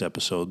podcast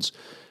episodes,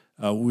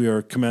 we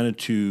are commanded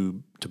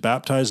to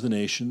baptize the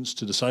nations,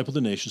 to disciple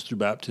the nations through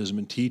baptism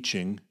and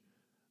teaching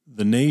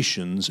the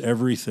nations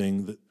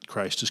everything that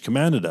Christ has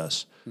commanded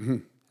us. Mm-hmm.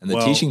 And the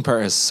teaching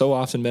part has so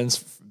often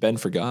been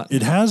forgotten.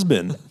 It has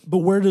been. But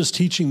where does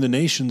teaching the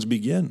nations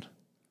begin?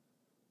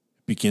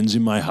 Begins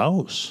in my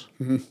house.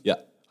 Mm-hmm. Yeah.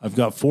 I've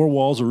got 4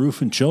 walls, a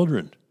roof, and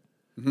children.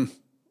 Mm-hmm.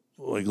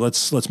 Like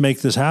let's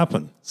make this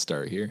happen.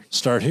 Start here.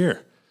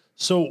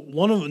 So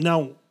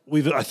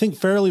we've I think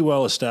fairly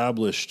well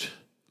established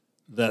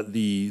that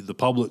the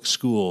public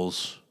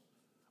schools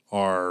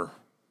are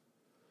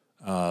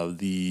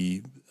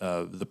the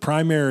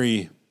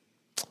primary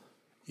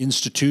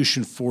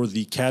institution for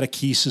the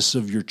catechesis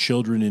of your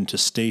children into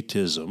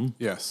statism.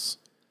 Yes.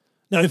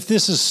 Now, if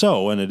this is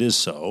so, and it is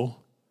so,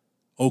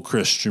 oh,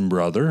 Christian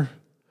brother,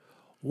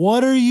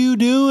 what are you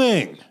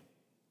doing?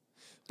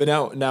 But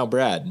now,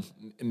 Brad,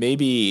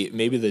 maybe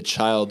the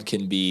child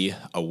can be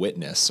a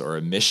witness or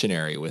a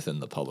missionary within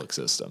the public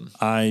system.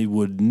 I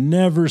would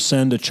never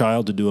send a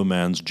child to do a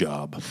man's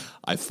job.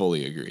 I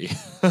fully agree.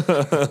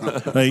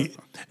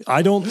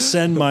 I don't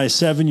send my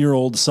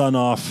 7-year-old son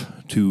off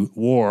to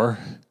war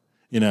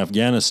in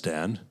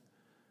Afghanistan,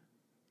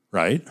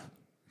 right?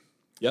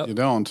 Yep. You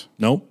don't.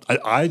 Nope.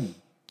 I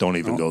don't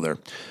even go there.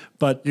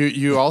 But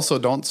You also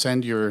don't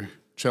send your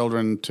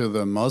children to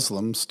the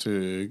Muslims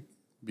to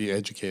be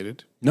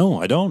educated.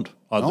 no, I don't,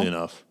 oddly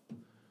enough.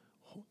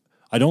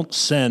 I don't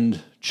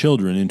send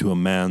children into a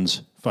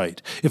man's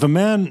fight. If a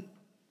man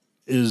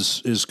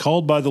is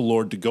called by the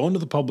Lord to go into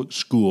the public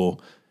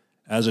school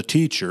as a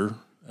teacher,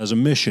 as a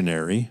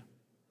missionary,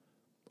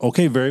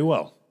 okay, very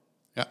well.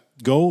 Yeah.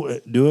 Go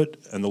do it,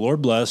 and the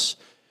Lord bless.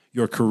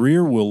 Your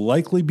career will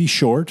likely be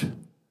short.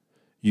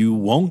 You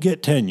won't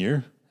get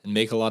tenure. And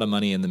make a lot of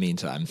money in the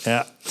meantime.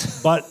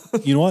 But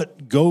you know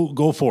what?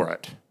 Go for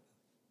it.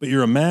 But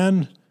you're a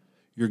man.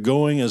 You're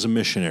going as a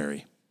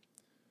missionary.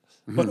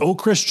 Mm-hmm. But, oh,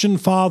 Christian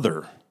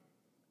father,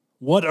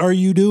 what are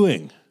you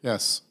doing?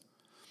 Yes.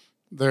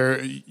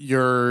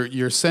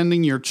 You're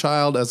sending your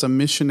child as a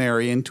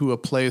missionary into a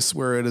place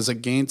where it is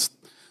against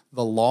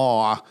the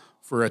law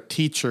for a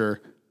teacher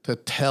to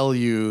tell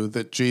you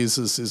that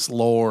Jesus is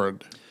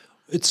Lord.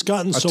 It's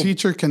gotten A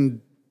teacher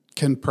can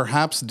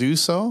perhaps do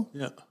so.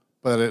 Yeah.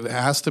 But it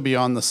has to be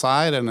on the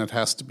side and it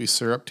has to be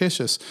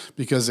surreptitious,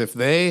 because if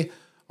they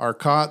are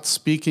caught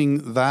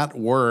speaking that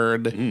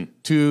word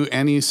to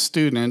any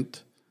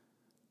student,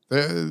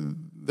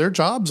 their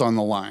job's on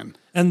the line.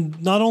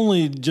 And not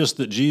only just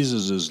that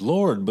Jesus is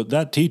Lord, but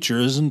that teacher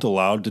isn't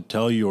allowed to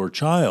tell your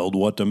child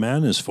what a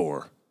man is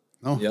for.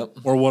 No. Yep.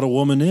 Or what a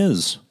woman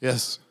is.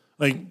 Yes.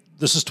 Like,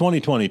 this is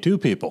 2022,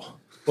 people.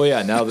 Well,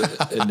 yeah. Now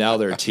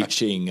they're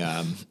teaching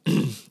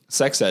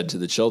sex ed to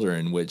the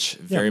children, which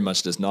very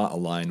much does not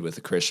align with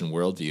the Christian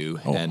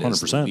worldview, and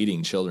is 100%.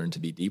 leading children to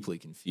be deeply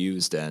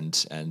confused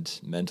and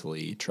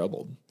mentally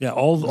troubled. Yeah,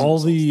 all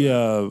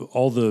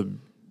the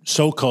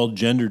so-called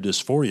gender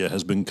dysphoria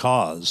has been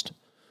caused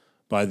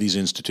by these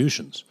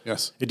institutions.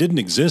 Yes. It didn't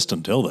exist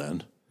until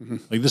then.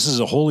 Like, this is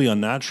a wholly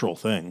unnatural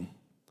thing.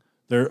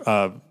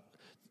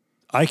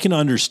 I can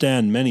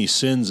understand many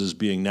sins as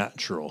being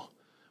natural,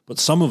 but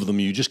some of them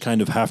you just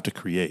kind of have to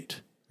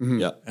create.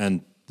 Yeah.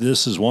 And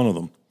this is one of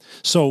them.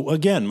 So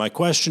again, my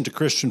question to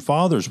Christian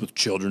fathers with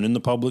children in the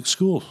public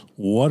schools: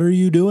 what are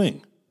you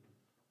doing?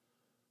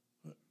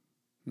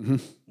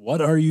 What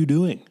are you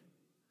doing?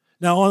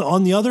 Now,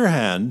 on the other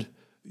hand,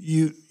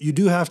 you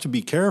do have to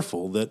be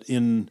careful that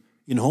in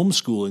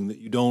homeschooling that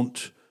you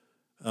don't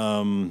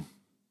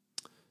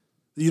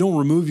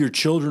remove your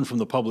children from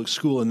the public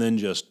school and then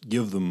just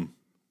give them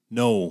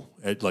no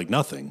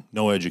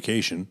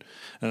education.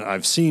 And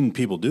I've seen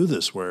people do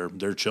this where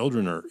their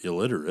children are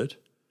illiterate,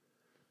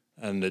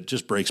 and it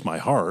just breaks my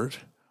heart.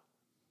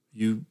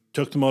 You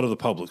took them out of the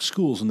public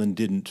schools and then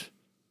didn't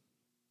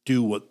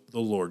do what the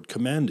Lord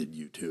commanded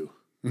you to.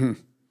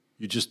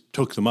 You just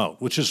took them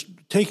out, which is,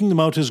 taking them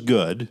out is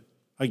good.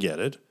 I get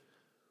it.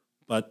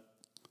 But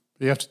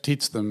You have to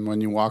teach them when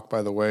you walk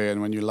by the way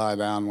and when you lie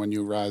down, when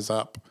you rise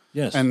up.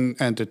 Yes. And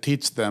to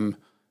teach them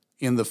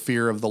in the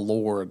fear of the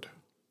Lord,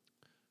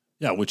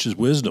 yeah, which is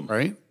wisdom.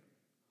 right?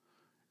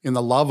 In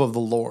the love of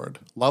the Lord.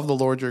 Love the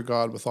Lord your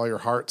God with all your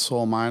heart,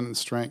 soul, mind, and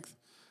strength.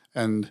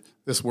 And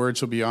this word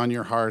shall be on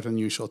your heart, and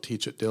you shall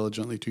teach it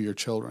diligently to your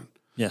children.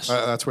 Yes.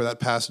 That's where that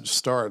passage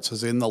starts,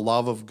 is in the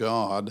love of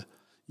God.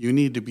 You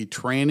need to be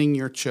training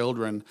your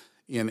children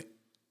in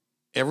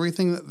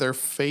everything that they're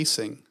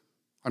facing.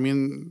 I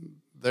mean,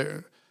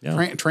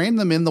 train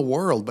them in the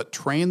world, but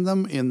train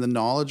them in the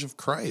knowledge of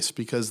Christ,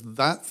 because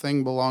that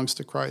thing belongs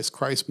to Christ.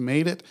 Christ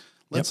made it.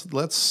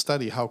 Let's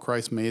study how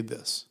Christ made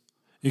this.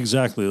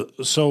 Exactly.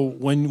 So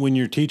when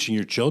you're teaching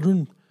your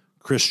children,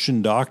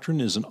 Christian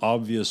doctrine is an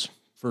obvious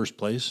first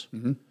place,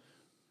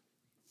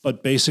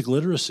 but basic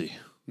literacy.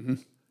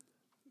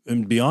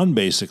 And beyond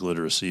basic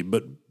literacy,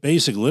 but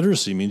basic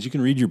literacy means you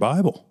can read your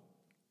Bible.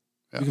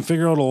 Yeah. You can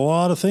figure out a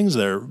lot of things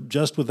there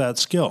just with that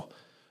skill.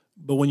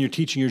 But when you're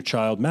teaching your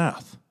child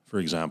math, for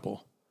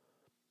example,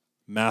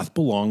 math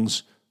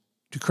belongs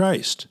to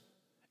Christ.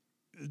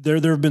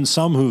 There have been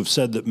some who have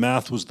said that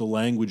math was the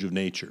language of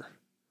nature,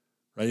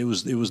 right? It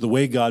was the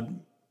way God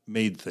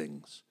made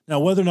things. Now,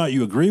 whether or not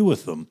you agree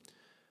with them,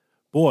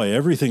 boy,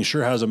 everything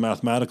sure has a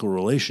mathematical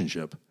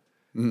relationship.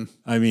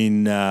 I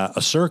mean, a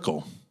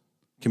circle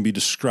can be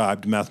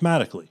described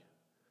mathematically.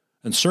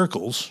 And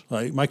circles,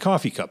 like my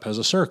coffee cup has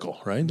a circle,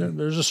 right?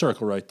 There's a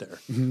circle right there.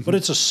 But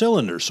it's a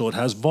cylinder, so it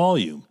has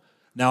volume.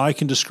 Now I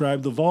can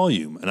describe the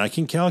volume, and I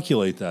can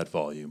calculate that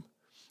volume.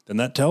 Then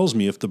that tells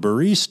me if the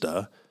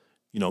barista,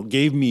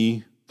 gave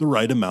me the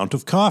right amount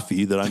of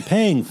coffee that I'm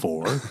paying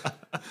for,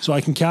 so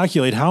I can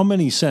calculate how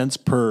many cents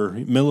per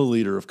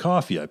milliliter of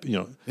coffee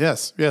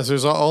Yes.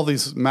 There's all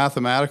these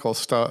mathematical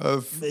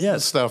stuff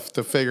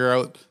to figure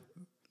out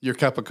your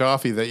cup of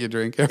coffee that you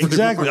drink every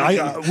Exactly.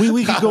 morning.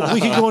 We could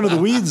go into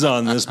the weeds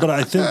on this, but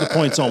I think the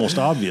point's almost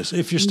obvious.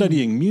 If you're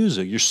studying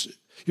music,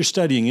 you're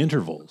studying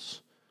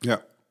intervals. Yeah.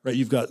 Right.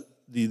 You've got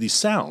the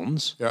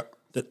sounds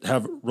that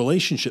have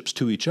relationships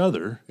to each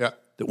other. Yeah.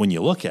 That when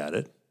you look at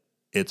it,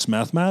 it's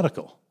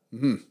mathematical.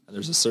 And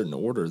there's a certain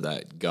order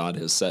that God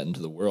has set into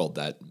the world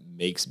that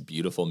makes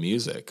beautiful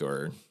music,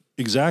 or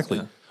exactly.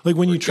 Like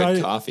when you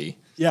try coffee.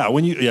 Yeah,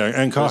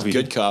 and coffee.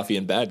 There's good coffee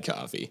and bad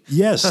coffee.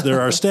 Yes,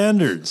 there are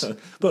standards.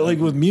 But like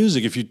with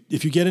music, if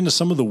you get into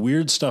some of the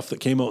weird stuff that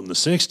came out in the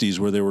 60s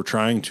where they were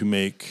trying to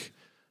make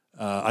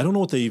I don't know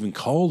what they even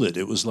called it.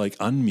 It was like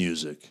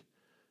unmusic.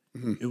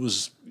 It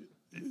was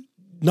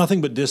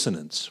nothing but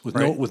dissonance with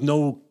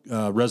no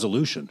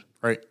resolution.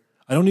 Right.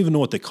 I don't even know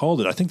what they called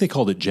it. I think they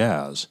called it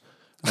jazz.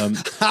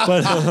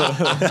 But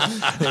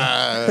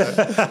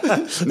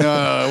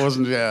no, it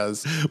wasn't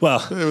jazz.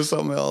 Well, it was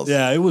something else.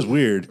 Yeah, it was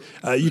weird.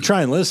 You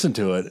try and listen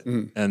to it,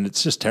 and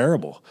it's just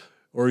terrible.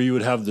 Or you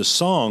would have this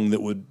song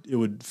that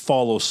would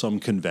follow some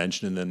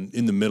convention, and then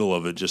in the middle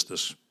of it, just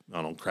this,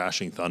 I don't know,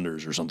 crashing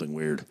thunders or something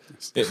weird.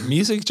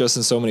 Music, just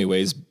in so many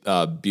ways,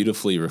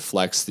 beautifully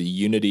reflects the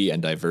unity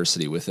and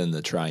diversity within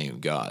the triune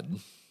God.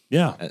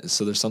 Yeah.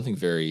 So there's something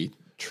very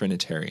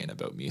Trinitarian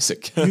about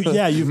music.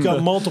 You've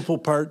got multiple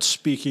parts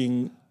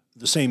speaking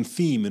the same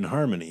theme in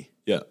harmony.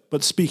 Yeah.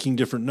 But speaking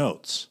different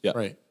notes. Yeah.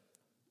 Right.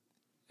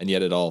 And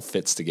yet it all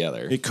fits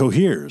together. It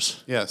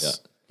coheres.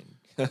 Yes.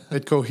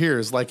 It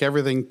coheres like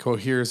everything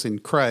coheres in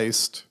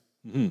Christ.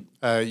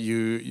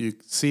 You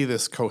see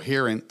this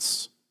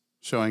coherence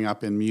showing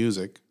up in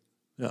music.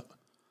 Yeah.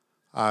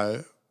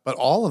 But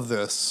all of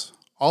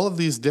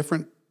these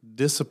different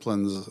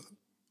disciplines,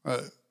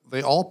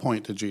 they all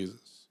point to Jesus.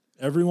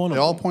 Every one of them. them.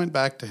 They all point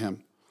back to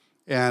him.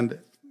 And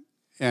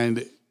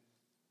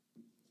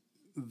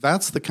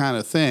that's the kind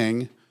of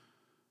thing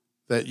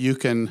that you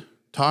can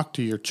talk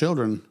to your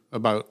children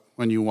about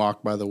when you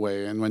walk by the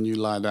way and when you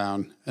lie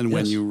down and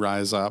when you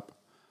rise up.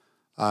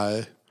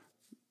 Talk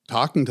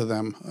talking to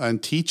them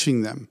and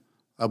teaching them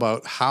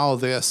about how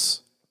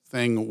this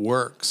thing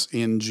works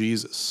in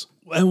Jesus.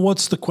 And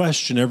what's the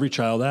question every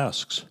child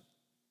asks?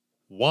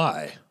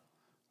 Why?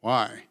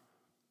 Why?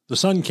 The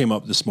sun came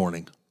up this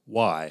morning.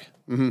 Why?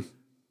 Right?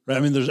 I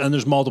mean,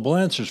 there's multiple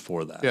answers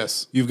for that.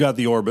 Yes. You've got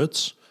the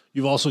orbits.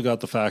 You've also got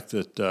the fact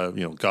that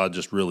God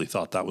just really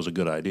thought that was a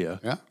good idea.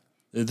 Yeah.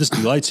 This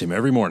delights him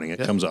every morning. It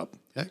comes up.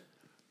 Yeah.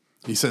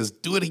 He says,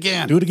 do it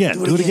again. Do it again.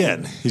 Do it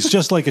again. He's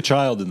just like a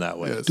child in that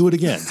way. Yes. Do it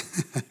again.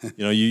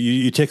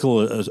 You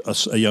tickle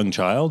a young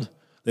child,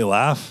 they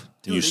laugh.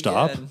 Do you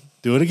stop? again.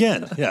 Do it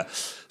again. Yeah.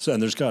 So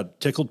and there's God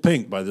tickled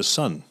pink by the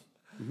sun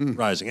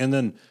rising, and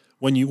then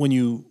when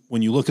you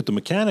look at the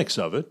mechanics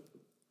of it,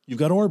 you've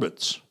got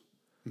orbits.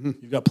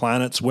 You've got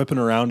planets whipping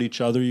around each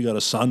other. You got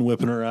a sun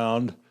whipping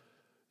around.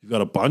 You've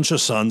got a bunch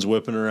of suns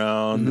whipping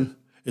around.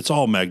 It's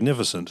all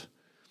magnificent.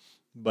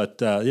 But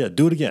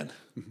do it again.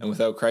 And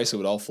without Christ, it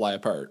would all fly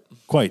apart.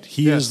 Quite.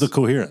 He is the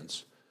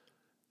coherence.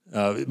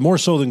 More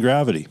so than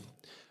gravity.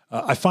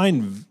 I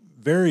find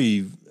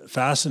very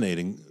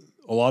fascinating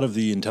a lot of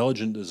the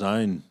intelligent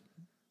design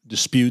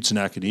disputes in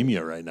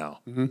academia right now.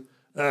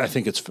 I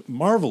think it's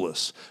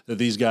marvelous that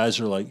these guys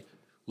are like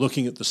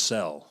looking at the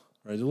cell,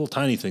 right? A little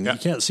tiny thing that you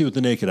can't see with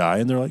the naked eye.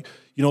 And they're like,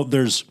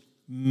 there's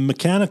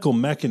mechanical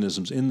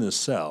mechanisms in this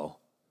cell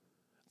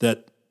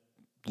that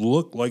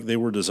look like they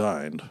were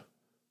designed.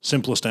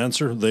 Simplest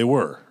answer, they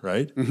were,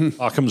 right?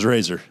 Occam's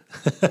razor.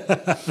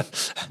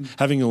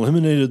 Having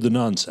eliminated the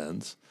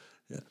nonsense.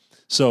 Yeah.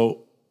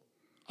 So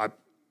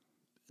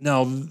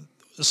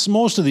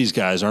most of these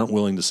guys aren't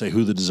willing to say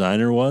who the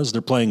designer was.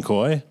 They're playing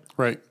coy.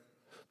 Right.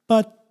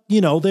 But,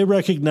 they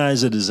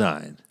recognize a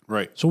design.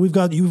 Right. So we've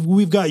got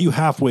you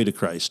halfway to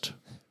Christ,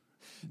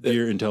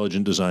 dear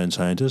intelligent design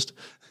scientist.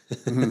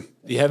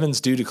 The heavens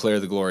do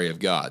declare the glory of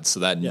God, so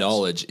that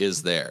knowledge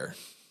is there.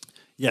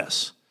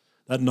 Yes.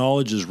 That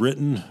knowledge is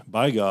written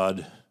by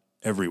God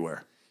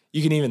everywhere.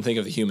 You can even think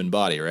of the human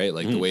body, right?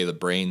 Like the way the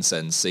brain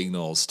sends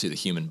signals to the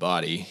human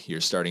body.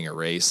 You're starting a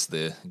race,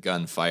 the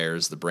gun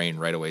fires, the brain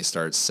right away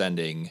starts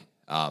sending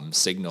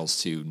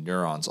signals to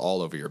neurons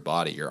all over your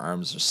body. Your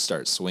arms just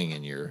start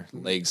swinging, your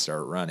legs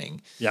start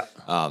running. Yeah.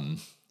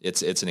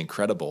 It's an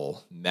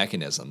incredible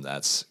mechanism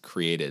that's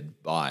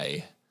created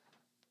by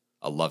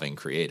a loving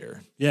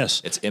creator.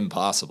 Yes. It's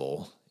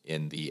impossible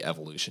in the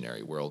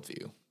evolutionary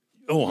worldview.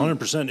 Oh,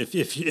 100%.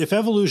 If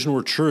evolution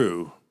were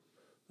true,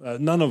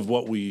 none of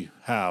what we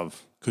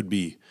have could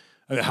be.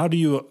 I mean, how do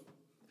you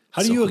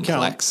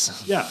complex.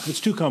 account? Yeah, it's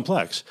too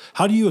complex.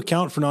 How do you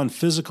account for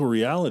non-physical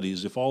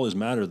realities if all is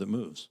matter that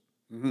moves?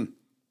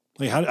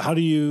 Like how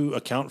do you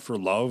account for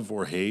love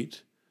or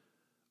hate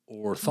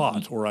or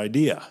thought or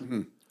idea?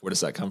 Where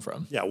does that come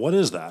from? Yeah, what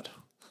is that?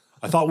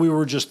 I thought we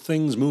were just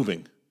things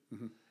moving.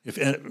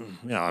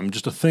 I'm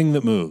just a thing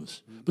that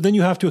moves. But then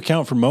you have to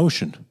account for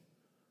motion.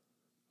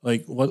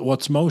 Like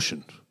what's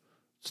motion?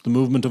 It's the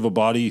movement of a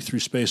body through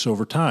space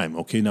over time.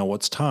 Okay, now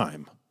what's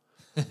time?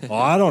 Well,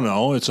 I don't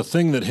know. It's a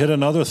thing that hit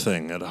another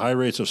thing at high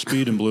rates of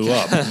speed and blew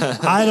up.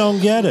 I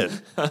don't get it.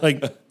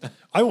 Like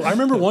I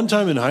remember one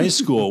time in high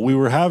school, we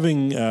were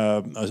having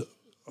a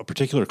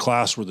particular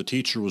class where the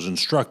teacher was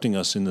instructing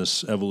us in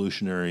this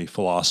evolutionary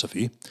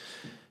philosophy.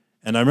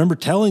 And I remember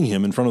telling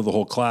him in front of the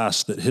whole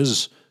class that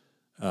his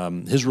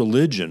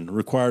religion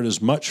required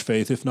as much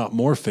faith, if not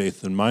more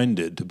faith, than mine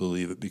did to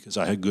believe it, because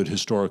I had good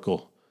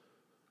historical,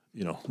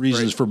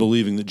 reasons for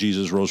believing that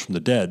Jesus rose from the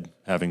dead,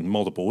 having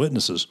multiple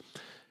witnesses.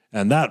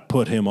 And that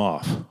put him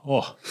off.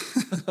 Oh,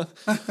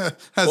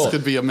 As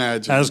could be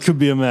imagined. as could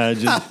be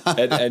imagined.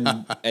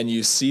 and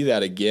you see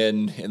that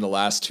again in the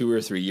last 2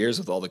 or 3 years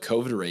with all the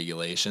COVID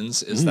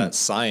regulations, is that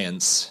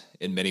science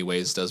in many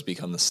ways does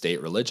become the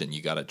state religion.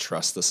 You got to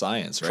trust the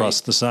science, right?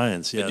 Trust the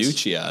science, yes.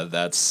 Fiducia,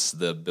 that's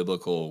the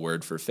biblical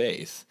word for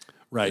faith.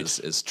 Right.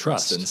 Is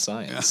trust in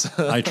science.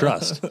 I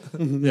trust.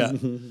 Yeah.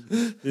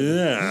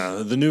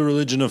 Yeah. The new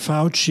religion of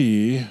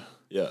Fauci.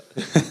 Yeah.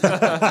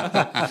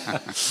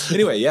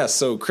 Anyway, yes.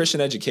 So Christian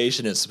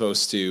education is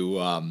supposed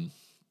to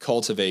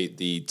cultivate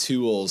the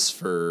tools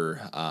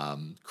for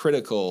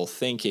critical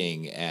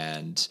thinking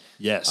and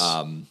Yes.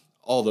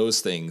 all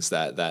those things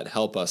that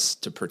help us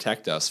to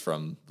protect us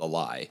from the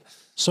lie.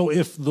 So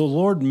if the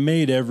Lord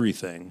made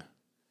everything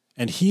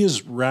and he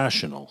is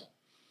rational,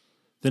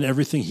 then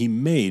everything he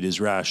made is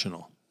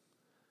rational.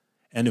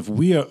 And if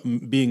we are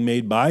being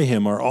made by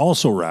him are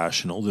also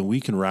rational, then we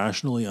can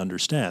rationally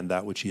understand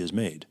that which he has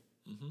made.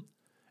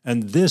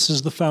 And this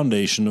is the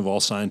foundation of all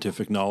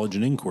scientific knowledge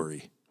and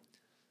inquiry.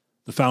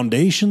 The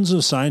foundations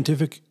of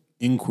scientific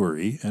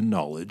inquiry and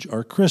knowledge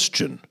are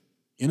Christian,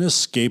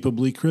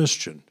 inescapably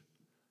Christian.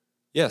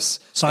 Yes.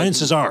 Science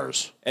is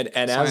ours. And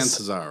Science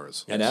is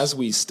ours. And as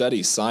we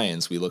study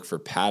science, we look for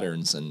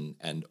patterns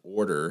and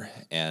order,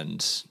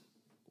 and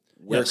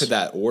where could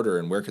that order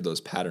and where could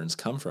those patterns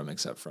come from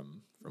except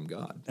from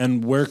God?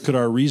 And where could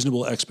our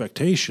reasonable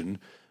expectation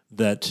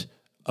that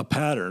a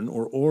pattern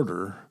or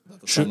order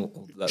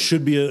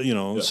should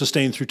be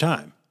sustained through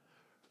time,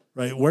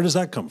 right? Where does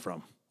that come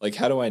from? Like,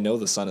 how do I know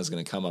the sun is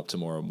going to come up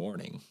tomorrow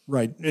morning?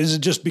 Right. Is it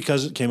just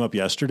because it came up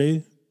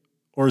yesterday?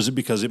 Or is it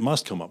because it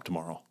must come up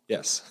tomorrow?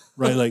 Yes.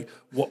 Right? Like,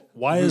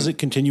 why is it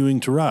continuing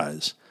to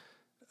rise?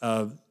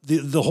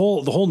 The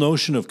whole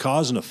notion of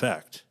cause and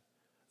effect,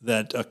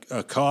 that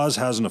a cause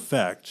has an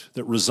effect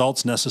that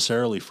results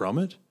necessarily from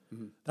it,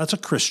 that's a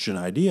Christian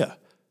idea.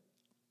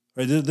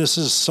 Right? This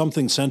is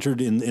something centered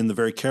in the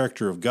very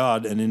character of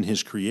God and in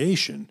his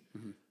creation.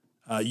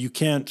 You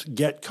can't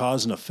get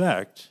cause and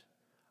effect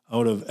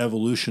out of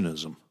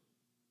evolutionism.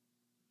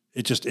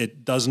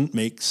 It doesn't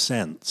make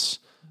sense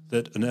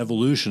that an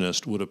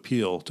evolutionist would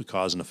appeal to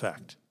cause and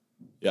effect.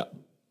 Yeah.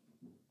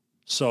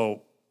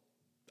 So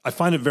I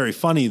find it very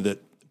funny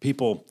that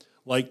people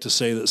like to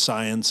say that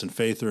science and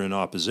faith are in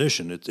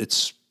opposition.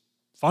 It's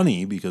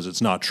funny because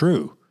it's not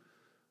true.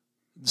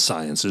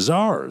 Science is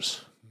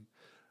ours.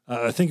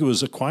 I think it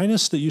was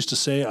Aquinas that used to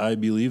say, "I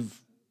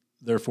believe,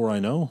 therefore I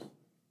know."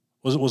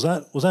 Was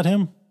that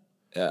him?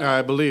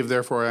 I believe,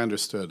 therefore I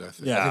understood. I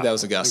think. I think that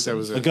was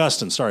Augustine.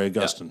 Augustine. Sorry,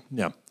 Augustine.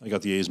 Yeah, I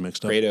got the A's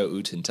mixed up. Credo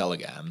ut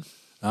intelligam.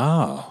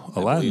 Ah, a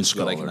Latin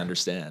scholar. What I can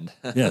understand.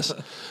 Yes.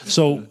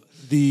 So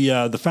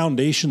the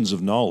foundations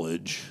of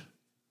knowledge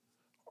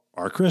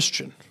are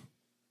Christian.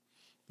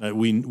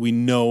 We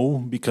know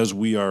because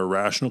we are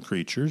rational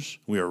creatures.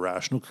 We are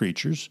rational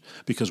creatures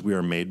because we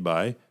are made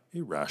by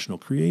a rational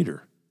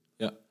creator.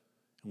 Yeah.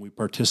 And we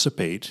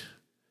participate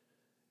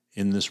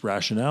in this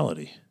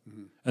rationality.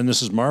 And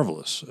this is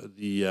marvelous.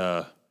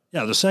 The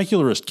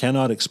secularist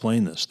cannot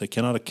explain this. They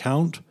cannot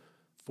account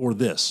for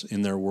this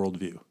in their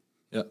worldview.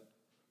 Yeah.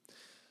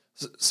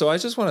 So I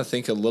just want to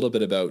think a little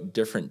bit about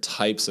different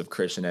types of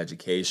Christian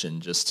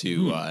education just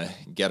to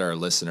get our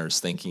listeners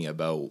thinking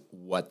about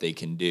what they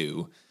can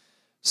do.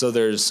 So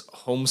there's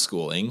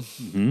homeschooling,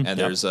 and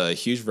there's a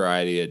huge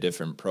variety of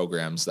different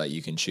programs that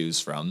you can choose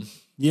from.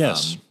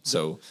 Yes.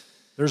 So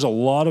there's a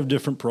lot of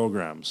different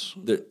programs.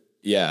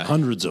 Yeah.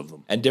 Hundreds of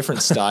them. And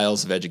different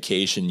styles of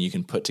education. You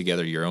can put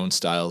together your own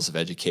styles of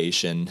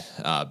education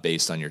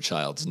based on your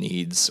child's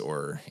needs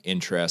or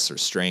interests or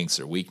strengths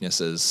or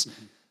weaknesses.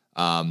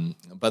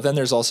 But then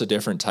there's also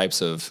different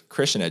types of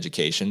Christian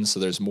education. So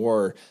there's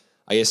more,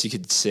 I guess you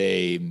could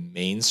say,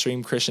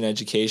 mainstream Christian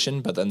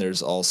education, but then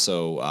there's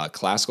also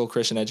classical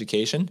Christian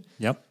education.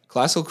 Yep.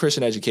 Classical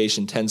Christian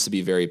education tends to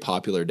be very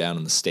popular down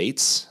in the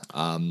States.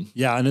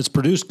 Yeah, and it's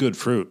produced good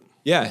fruit.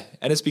 Yeah,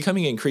 and it's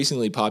becoming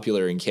increasingly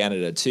popular in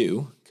Canada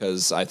too,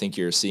 because I think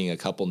you're seeing a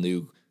couple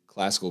new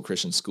classical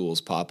Christian schools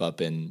pop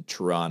up in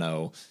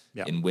Toronto,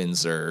 in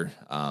Windsor.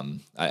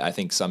 I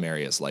think some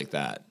areas like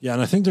that. Yeah,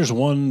 and I think there's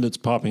one that's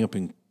popping up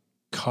in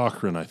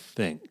Cochrane, I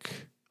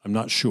think. I'm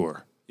not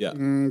sure. Yeah.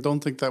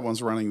 Don't think that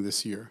one's running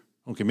this year.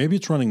 Okay, maybe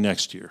it's running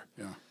next year.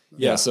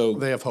 Yeah, so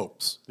They have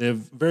hopes. They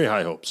have very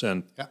high hopes,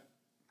 and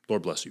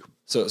Lord bless you.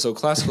 So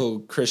classical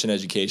Christian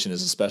education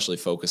is especially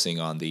focusing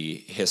on the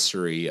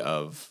history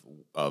of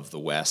the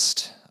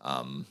West.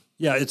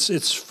 Yeah,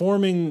 it's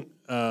following,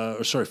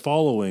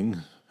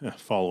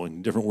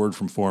 different word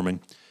from forming,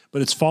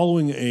 but it's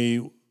following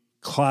a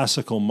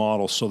classical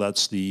model. So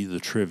that's the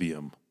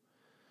trivium.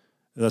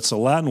 That's a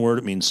Latin word.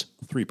 It means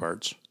 3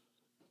 parts,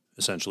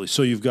 essentially.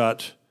 So you've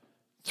got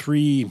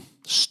 3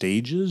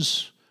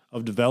 stages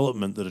of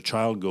development that a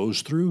child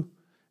goes through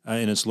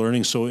in its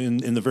learning. So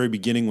in the very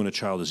beginning, when a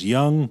child is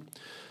young,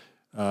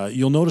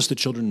 you'll notice that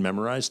children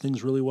memorize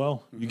things really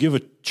well. You give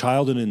a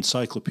child an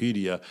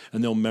encyclopedia,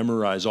 and they'll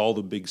memorize all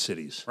the big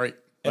cities. Right.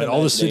 Right,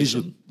 all the cities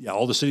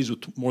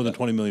with more than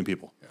 20 million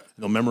people. Yeah.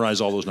 They'll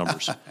memorize all those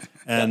numbers,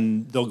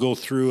 and they'll go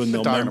through and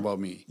they'll talking about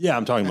me. Yeah,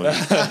 I'm talking about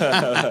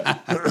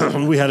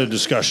you. We had a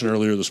discussion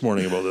earlier this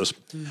morning about this.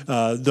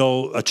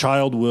 Though a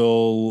child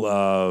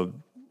will,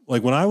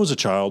 like when I was a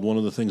child, one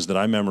of the things that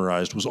I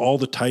memorized was all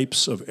the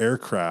types of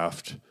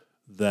aircraft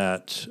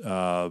that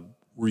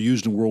were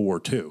used in World War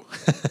II.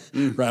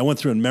 Right, I went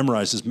through and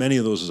memorized as many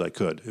of those as I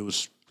could. It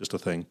was just a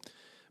thing.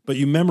 But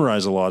you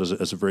memorize a lot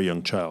as a very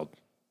young child.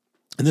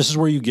 And this is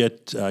where you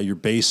get your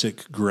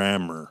basic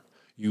grammar.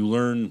 You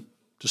learn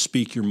to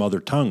speak your mother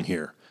tongue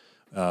here.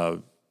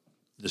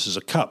 This is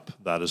a cup.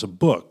 That is a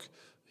book.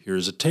 Here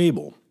is a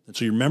table. And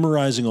so you're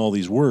memorizing all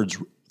these words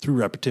through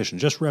repetition,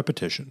 just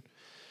repetition.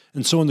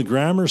 And so in the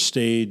grammar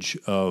stage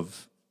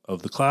of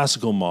the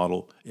classical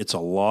model, it's a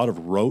lot of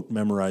rote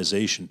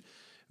memorization.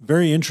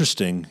 Very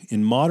interesting.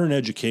 In modern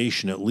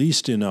education, at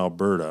least in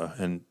Alberta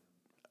and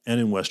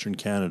in Western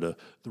Canada,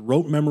 the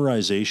rote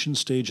memorization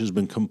stage has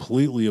been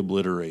completely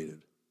obliterated.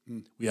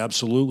 We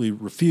absolutely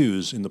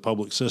refuse in the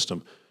public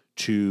system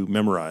to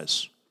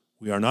memorize.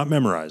 We are not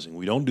memorizing.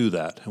 We don't do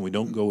that, and we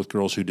don't go with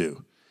girls who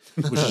do,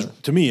 which is,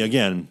 to me,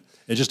 again,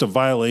 it's just a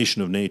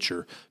violation of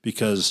nature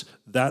because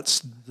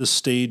that's the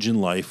stage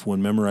in life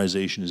when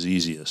memorization is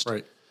easiest.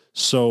 Right.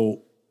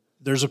 So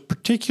there's a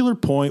particular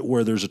point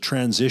where there's a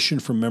transition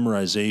from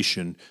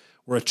memorization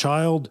where a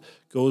child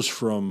goes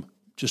from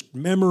just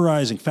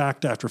memorizing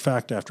fact after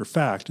fact after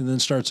fact and then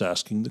starts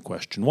asking the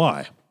question,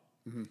 why?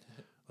 Mm-hmm.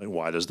 Like,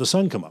 why does the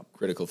sun come up?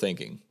 Critical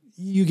thinking.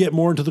 You get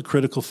more into the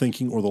critical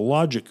thinking or the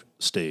logic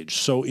stage.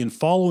 So in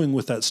following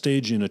with that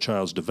stage in a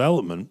child's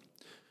development,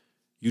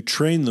 you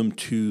train them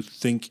to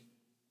think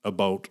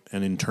about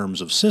and in terms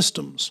of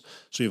systems.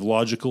 So you have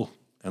logical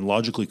and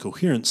logically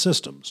coherent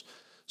systems.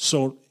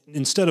 So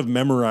instead of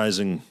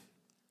memorizing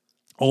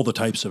all the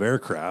types of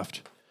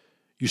aircraft,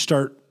 you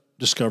start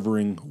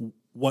discovering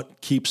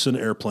what keeps an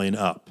airplane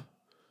up.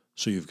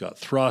 So you've got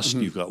thrust,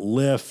 you've got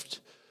lift,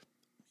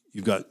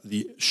 you've got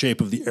the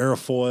shape of the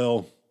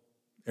airfoil,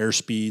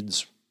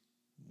 airspeeds,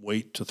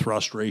 weight to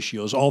thrust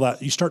ratios, all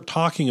that. You start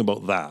talking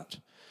about that.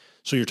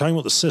 So you're talking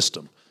about the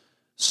system.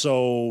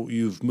 So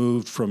you've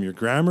moved from your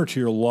grammar to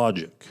your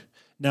logic.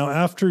 Now,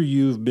 after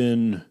you've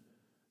been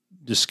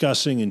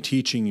discussing and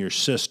teaching your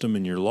system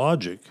and your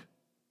logic,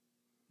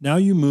 now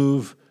you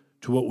move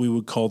to what we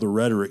would call the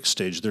rhetoric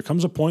stage. There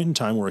comes a point in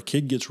time where a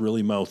kid gets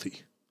really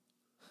mouthy,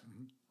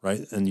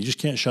 right? And you just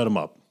can't shut him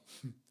up.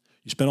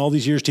 You spent all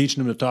these years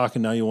teaching him to talk,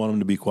 and now you want him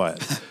to be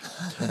quiet.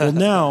 Well,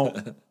 now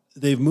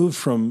they've moved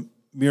from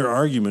mere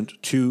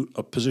argument to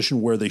a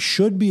position where they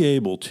should be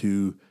able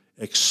to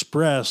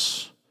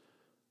express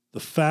the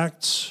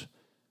facts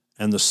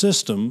and the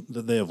system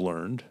that they have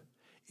learned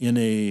in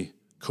a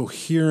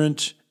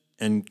coherent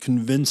and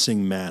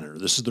convincing manner.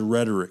 This is the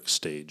rhetoric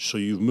stage. So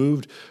you've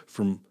moved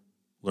from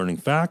learning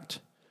fact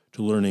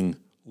to learning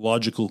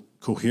logical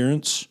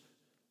coherence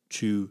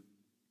to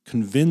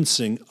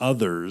convincing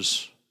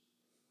others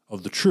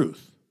of the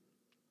truth,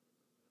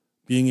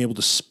 being able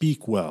to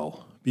speak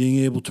well,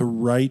 being able to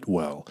write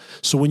well.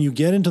 So when you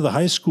get into the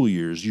high school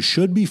years, you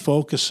should be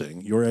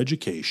focusing your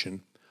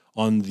education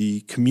on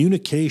the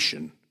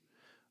communication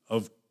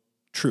of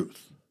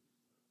truth,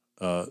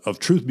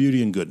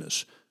 beauty, and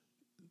goodness.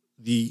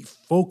 The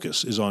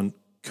focus is on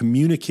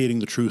communicating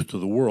the truth to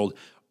the world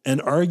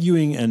and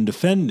arguing and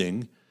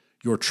defending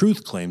your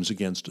truth claims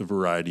against a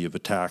variety of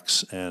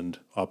attacks and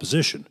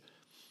opposition.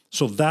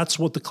 So that's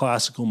what the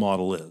classical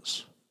model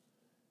is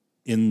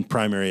in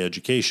primary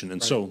education.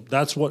 And so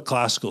that's what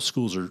classical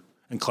schools are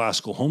and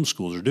classical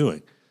homeschools are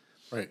doing.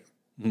 Right.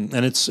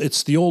 And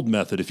it's the old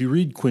method. If you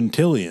read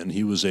Quintilian,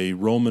 he was a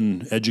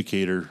Roman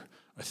educator,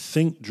 I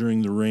think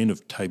during the reign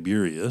of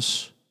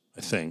Tiberius,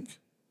 I think.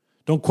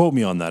 Don't quote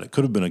me on that. It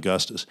could have been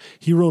Augustus.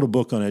 He wrote a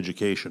book on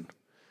education,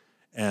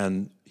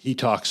 and he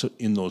talks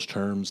in those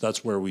terms.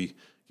 That's where we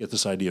get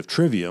this idea of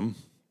trivium.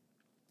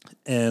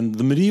 And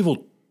the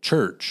medieval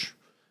church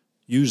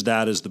used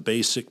that as the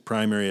basic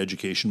primary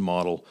education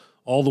model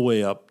all the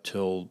way up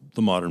till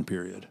the modern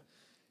period.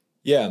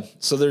 Yeah,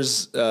 so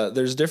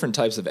there's different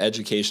types of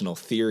educational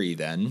theory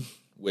then,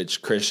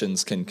 which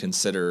Christians can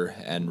consider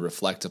and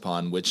reflect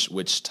upon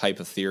which type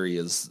of theory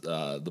is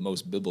the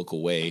most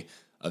biblical way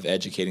of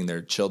educating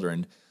their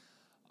children.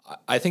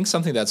 I think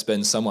something that's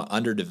been somewhat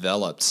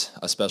underdeveloped,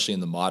 especially in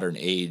the modern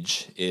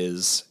age,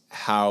 is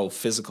how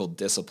physical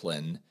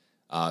discipline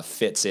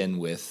fits in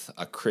with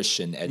a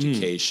Christian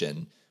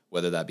education,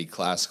 whether that be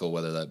classical,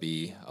 whether that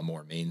be a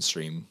more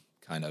mainstream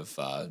kind of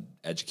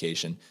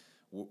education.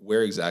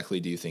 Where exactly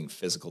do you think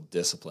physical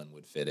discipline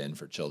would fit in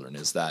for children?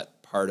 Is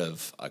that part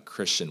of a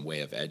Christian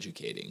way of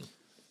educating?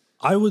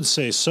 I would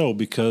say so,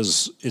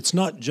 because it's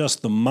not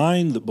just the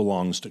mind that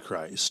belongs to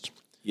Christ.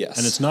 Yes.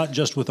 And it's not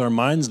just with our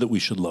minds that we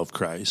should love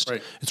Christ.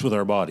 Right. It's with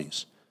our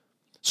bodies.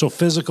 So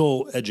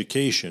physical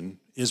education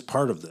is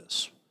part of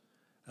this.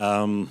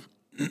 The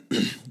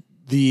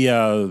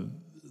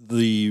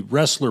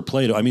wrestler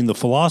Plato, the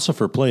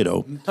philosopher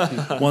Plato,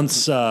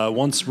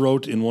 once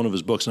wrote in one of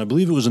his books, and I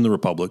believe it was in the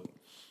Republic,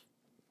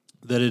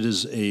 that it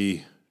is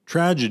a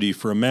tragedy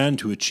for a man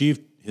to achieve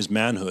his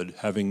manhood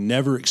having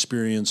never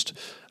experienced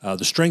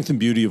the strength and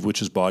beauty of which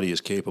his body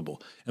is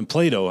capable. And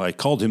Plato, I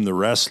called him the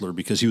wrestler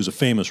because he was a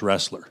famous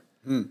wrestler.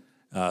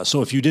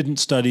 So if you didn't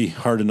study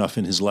hard enough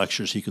in his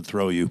lectures, he could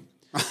throw you.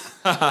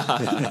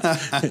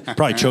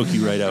 Probably choke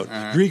you right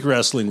out. Greek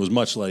wrestling was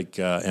much like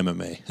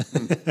MMA.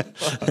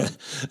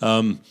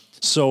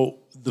 So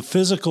the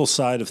physical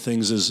side of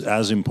things is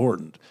as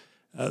important.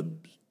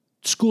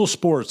 School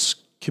sports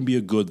can be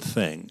a good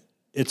thing.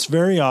 It's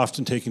very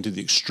often taken to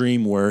the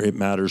extreme where it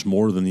matters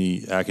more than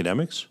the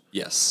academics.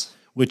 Yes.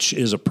 Which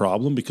is a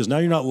problem, because now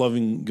you're not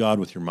loving God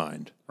with your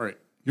mind. Right.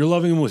 You're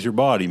loving him with your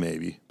body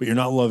maybe, but you're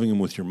not loving him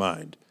with your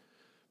mind.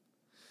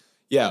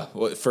 Yeah.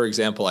 Well, for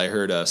example, I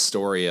heard a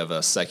story of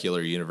a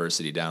secular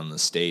university down in the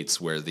States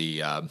where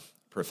the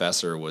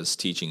professor was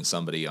teaching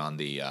somebody on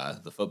the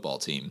football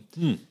team,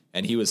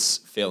 and he was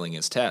failing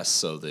his tests,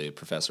 so the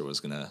professor was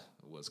gonna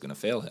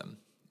fail him.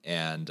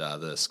 And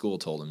the school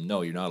told him,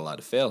 no, you're not allowed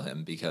to fail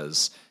him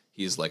because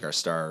he's like our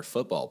star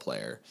football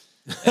player.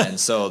 And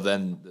so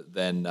then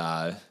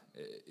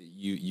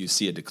you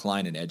see a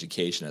decline in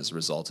education as a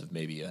result of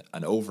maybe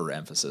an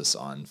overemphasis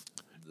on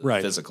the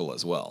physical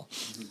as well.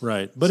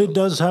 Right. But it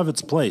does have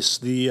its place.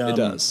 It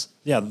does.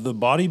 Yeah, the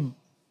body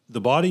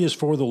is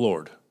for the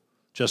Lord,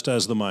 just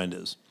as the mind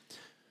is.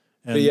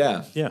 And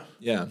yeah.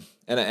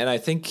 And I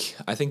think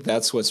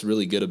that's what's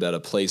really good about a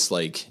place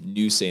like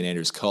New St.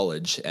 Andrews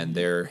College and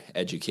their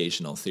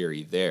educational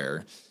theory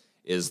there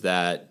is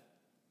that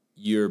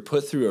you're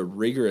put through a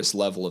rigorous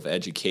level of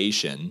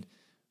education.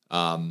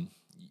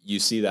 You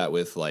see that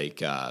with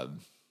like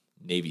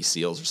Navy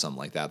SEALs or something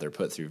like that. They're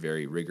put through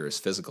very rigorous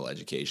physical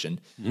education.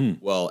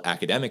 Well,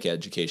 academic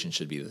education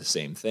should be the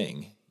same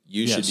thing.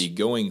 You should Yes. be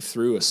going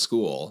through a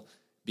school,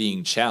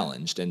 being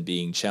challenged and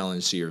being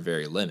challenged to your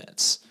very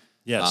limits.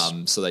 Yes.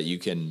 So that you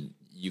can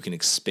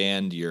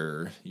expand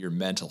your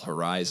mental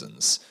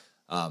horizons.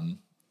 And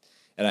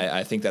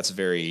I think that's a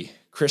very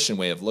Christian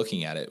way of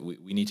looking at it.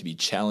 We need to be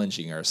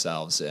challenging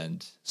ourselves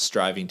and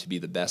striving to be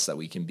the best that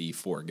we can be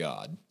for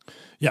God.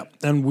 Yeah.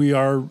 And we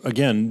are,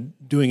 again,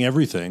 doing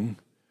everything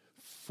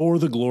for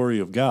the glory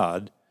of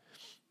God.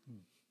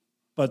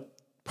 But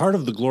part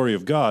of the glory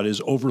of God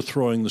is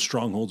overthrowing the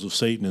strongholds of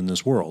Satan in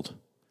this world.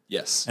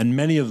 Yes. And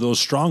many of those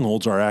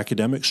strongholds are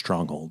academic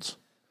strongholds.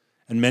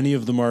 And many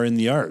of them are in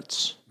the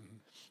arts,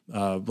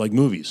 like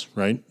movies,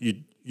 right?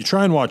 You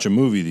try and watch a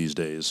movie these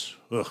days,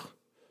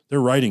 their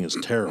writing is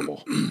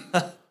terrible.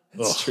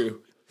 That's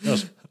true.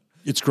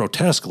 It's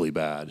grotesquely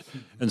bad.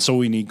 And so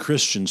we need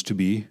Christians to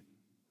be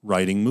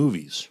writing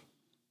movies,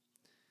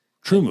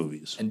 true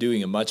movies. And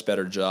doing a much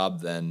better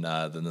job than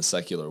the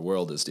secular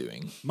world is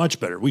doing. Much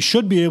better. We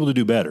should be able to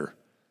do better.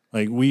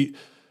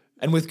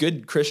 And with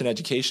good Christian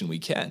education, we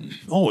can.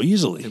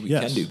 Easily. We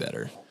Yes. can do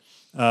better.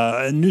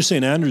 And New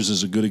St. Andrews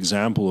is a good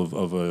example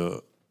of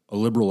a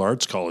liberal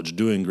arts college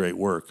doing great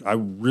work. I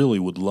really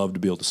would love to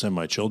be able to send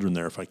my children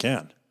there if I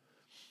can,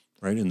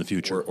 right, in the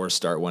future. Or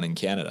start one in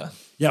Canada.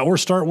 Yeah, or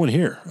start one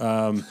here.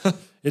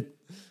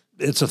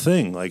 It's a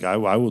thing. Like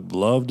I would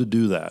love to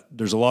do that.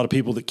 There's a lot of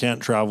people that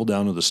can't travel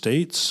down to the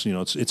States. You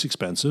know, it's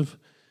expensive.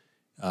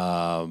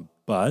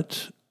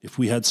 But if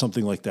we had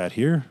something like that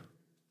here,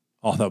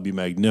 that would be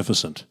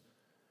magnificent.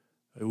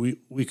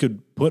 We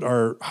could put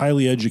our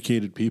highly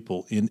educated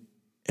people in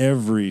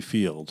every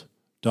field: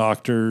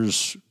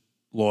 doctors,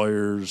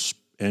 lawyers,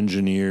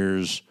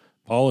 engineers,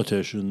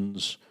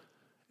 politicians,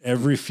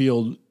 every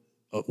field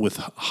with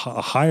a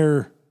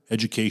higher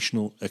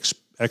educational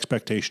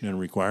expectation and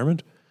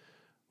requirement.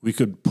 We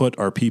could put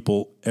our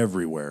people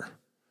everywhere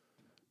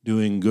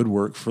doing good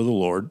work for the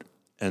Lord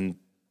and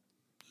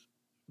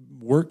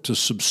work to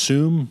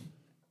subsume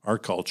our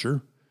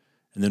culture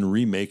and then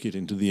remake it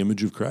into the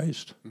image of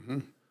Christ. Mm-hmm.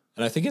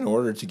 And I think in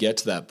order to get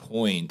to that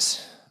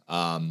point,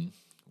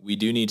 we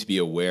do need to be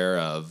aware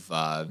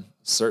of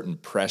certain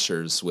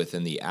pressures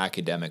within the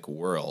academic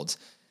world.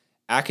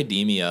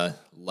 Academia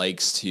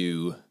likes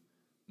to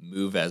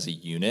move as a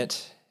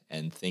unit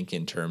and think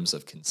in terms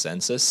of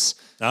consensus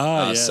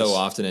Yes. so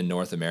often in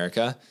North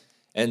America.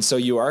 And so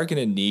you are going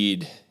to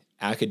need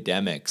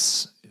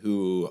academics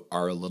who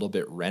are a little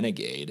bit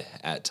renegade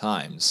at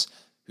times,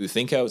 who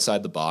think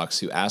outside the box,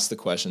 who ask the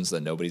questions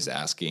that nobody's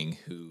asking,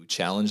 who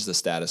challenge the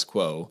status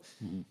quo.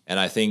 Mm-hmm. And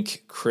I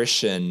think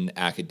Christian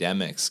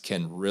academics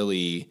can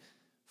really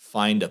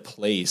find a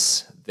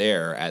place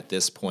there at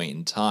this point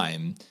in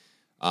time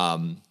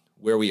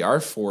where we are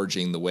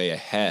forging the way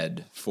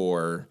ahead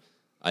for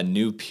a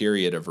new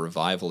period of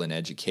revival in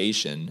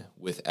education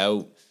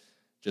without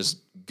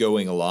just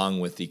going along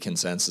with the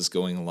consensus,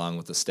 going along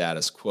with the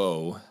status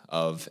quo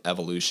of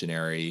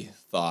evolutionary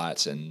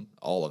thought and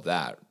all of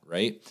that,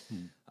 right?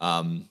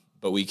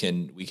 But we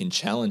can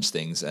challenge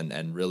things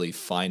and really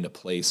find a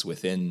place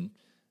within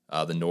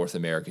the North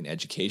American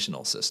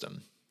educational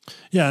system.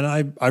 Yeah,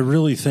 and I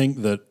really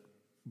think that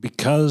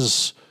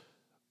because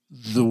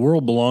the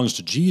world belongs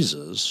to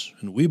Jesus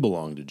and we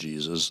belong to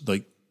Jesus,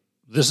 like,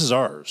 this is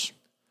ours.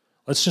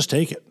 Let's just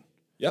take it.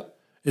 Yep.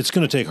 It's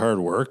going to take hard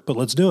work, but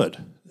let's do it.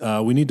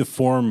 We need to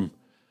form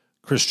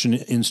Christian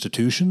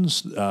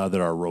institutions that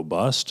are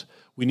robust.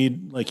 We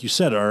need, like you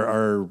said,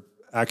 our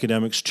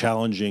academics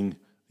challenging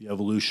the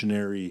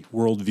evolutionary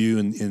worldview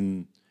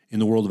in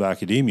the world of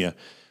academia,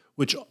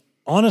 which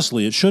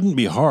honestly, it shouldn't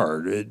be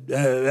hard.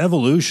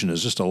 Evolution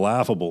is just a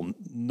laughable,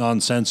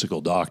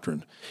 nonsensical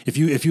doctrine. If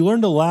you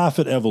learn to laugh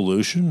at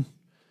evolution,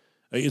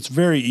 it's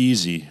very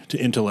easy to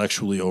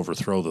intellectually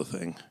overthrow the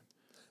thing.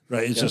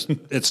 Right?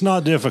 It's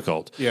not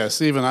difficult.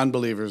 Yes, even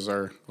unbelievers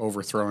are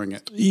overthrowing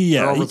it.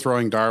 Yeah. They're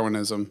overthrowing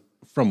Darwinism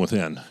From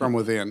within. from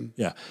within.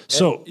 Yeah.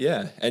 So,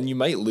 And you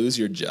might lose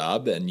your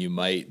job and you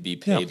might be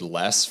paid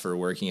less for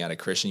working at a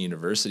Christian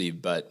university,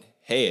 but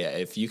hey,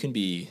 if you can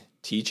be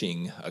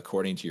teaching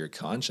according to your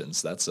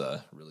conscience, that's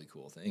a really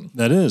cool thing.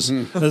 that is.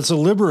 That's a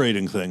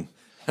liberating thing.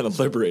 And a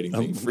liberating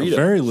thing, A freedom.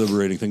 very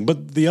liberating thing.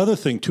 But the other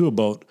thing, too,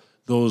 about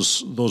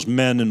those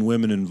men and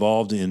women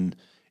involved in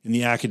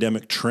the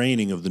academic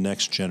training of the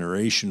next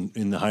generation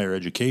in the higher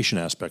education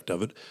aspect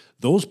of it,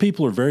 those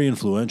people are very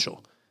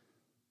influential,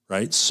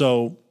 right?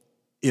 So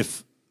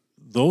if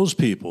those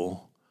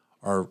people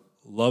are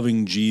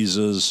loving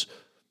Jesus,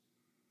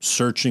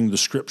 searching the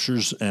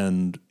scriptures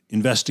and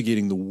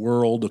investigating the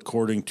world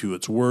according to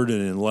its word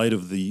and in light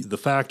of the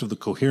fact of the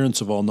coherence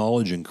of all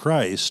knowledge in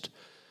Christ,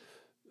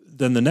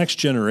 then the next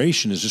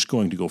generation is just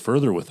going to go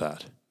further with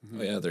that.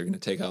 Oh yeah, they're going to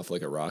take off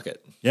like a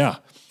rocket. Yeah.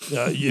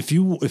 If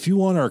you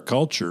want our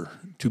culture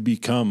to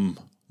become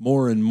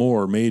more and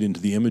more made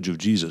into the image of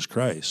Jesus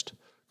Christ,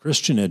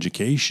 Christian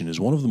education is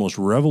one of the most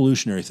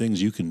revolutionary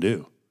things you can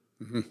do.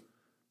 Mm-hmm.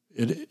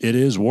 It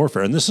is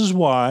warfare. And this is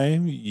why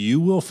you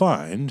will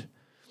find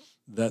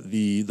that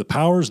the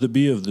powers that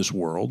be of this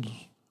world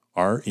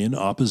are in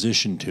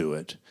opposition to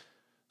it.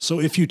 So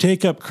if you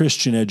take up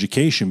Christian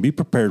education, be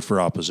prepared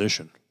for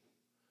opposition.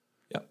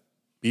 Yep.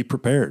 Be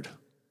prepared.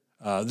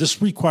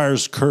 This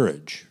requires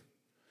courage.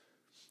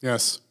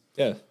 Yes.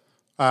 Yeah.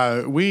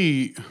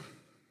 We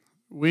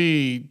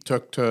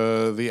took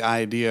to the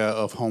idea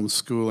of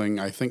homeschooling,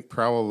 I think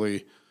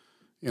probably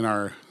in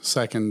our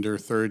second or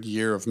third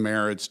year of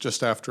marriage,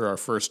 just after our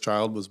first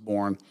child was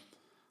born.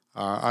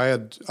 I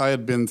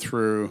had been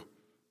through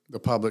the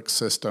public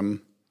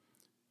system,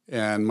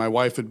 and my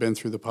wife had been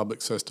through the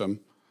public system,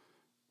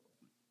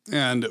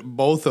 and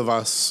both of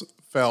us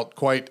felt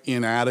quite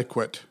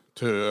inadequate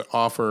to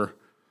offer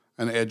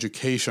an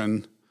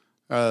education.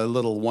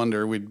 Little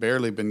wonder we'd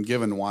barely been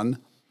given one,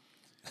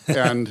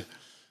 and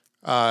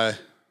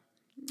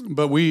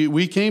but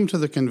we came to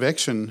the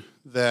conviction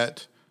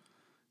that,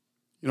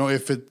 you know,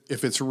 if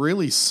it's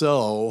really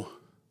so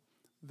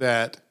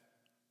that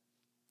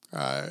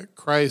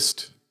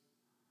Christ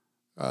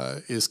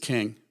is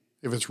king,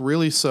 if it's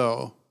really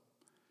so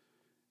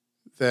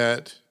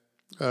that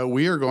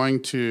we are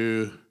going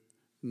to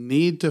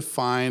need to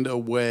find a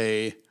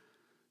way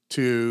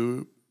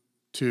to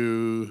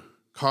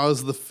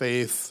cause the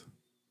faith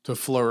to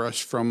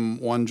flourish from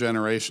one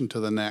generation to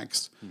the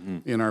next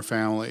in our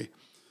family.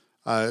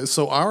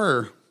 So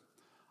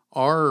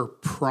our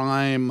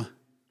prime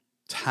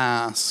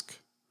task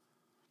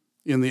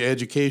in the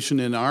education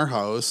in our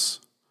house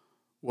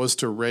was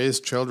to raise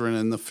children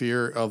in the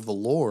fear of the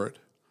Lord.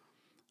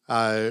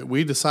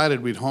 We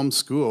decided we'd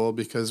homeschool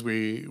because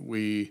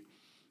we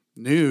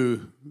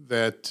knew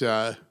that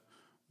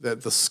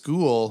that the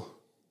school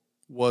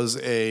was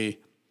it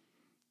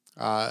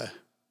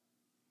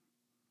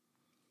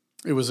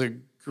was a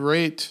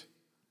great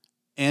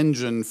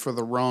engine for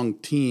the wrong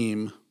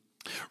team.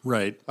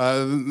 Right.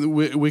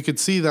 We could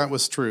see that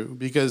was true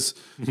because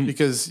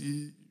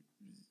you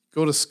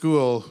go to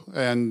school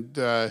and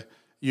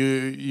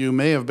you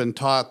may have been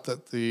taught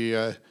that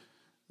the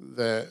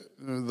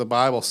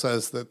Bible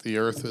says that the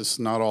earth is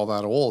not all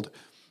that old,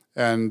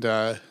 and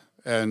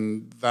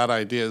that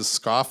idea is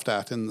scoffed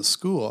at in the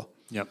school.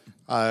 Yep.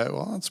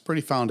 Well, that's a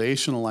pretty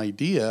foundational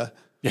idea.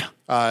 Yeah.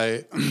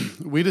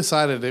 We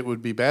decided it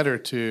would be better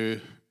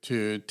to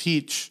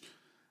teach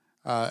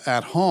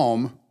at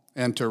home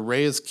and to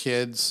raise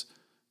kids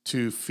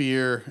to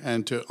fear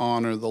and to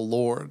honor the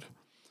Lord.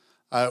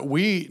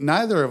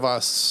 Neither of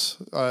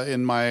us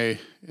in my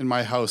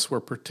house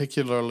were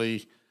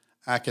particularly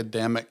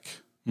academic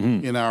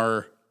in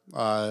our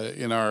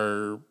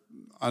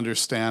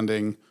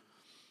understanding.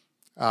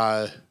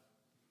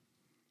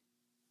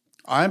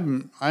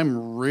 I'm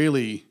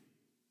really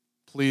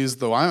pleased,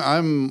 though.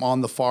 I'm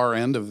on the far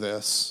end of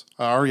this.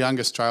 Our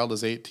youngest child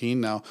is 18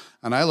 now,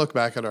 and I look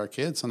back at our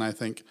kids and I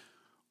think,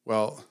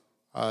 well,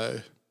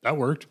 That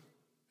worked.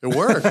 it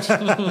worked.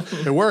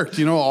 It worked.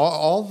 You know,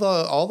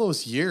 all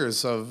those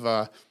years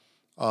of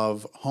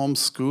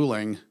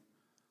homeschooling,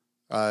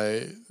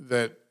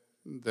 that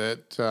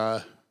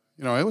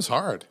you know, it was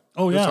hard.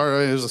 Oh, It yeah. was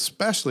hard. It was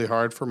especially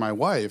hard for my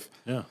wife.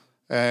 Yeah.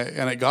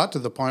 And it got to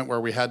the point where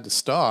we had to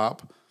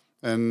stop,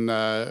 and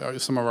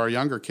some of our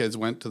younger kids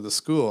went to the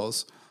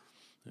schools,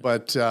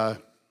 but the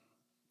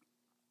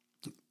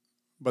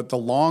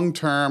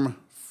long-term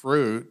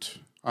fruit,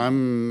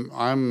 I'm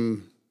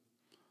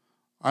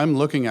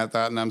looking at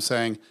that and I'm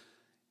saying,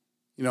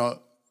 you know,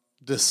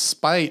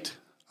 despite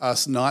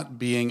us not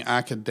being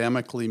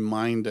academically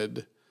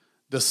minded,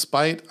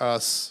 despite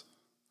us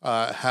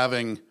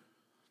having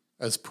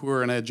as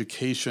poor an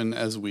education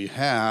as we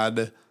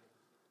had,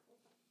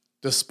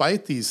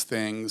 despite these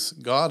things,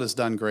 God has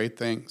done great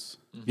things.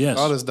 Yes.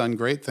 God has done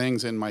great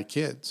things in my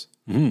kids.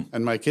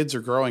 And my kids are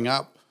growing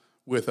up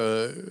with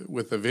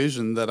a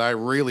vision that I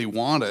really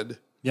wanted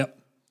Yep.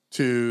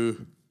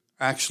 to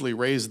actually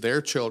raise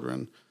their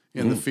children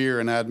in the fear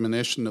and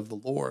admonition of the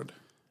Lord.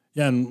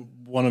 Yeah, and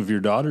one of your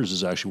daughters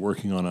is actually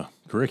working on a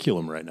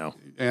curriculum right now.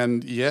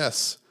 And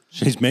yes,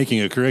 She's making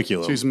a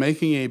curriculum. she's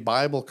making a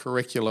Bible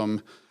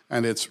curriculum,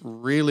 and it's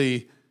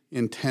really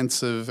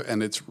intensive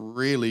and it's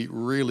really,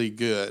 really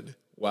good.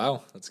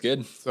 Wow, that's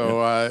good.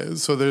 So,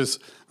 so there's,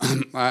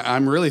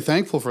 I'm really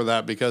thankful for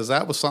that because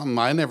that was something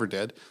I never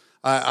did.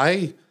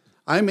 I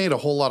made a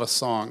whole lot of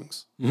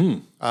songs,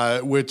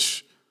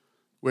 which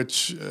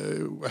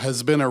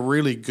has been a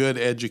really good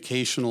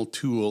educational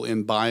tool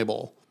in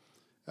Bible.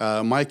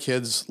 My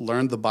kids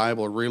learned the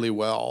Bible really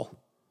well,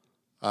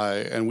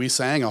 and we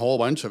sang a whole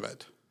bunch of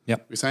it.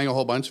 Yep. We sang a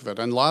whole bunch of it,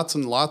 and lots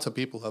of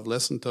people have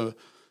listened to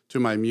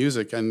my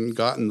music and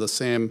gotten the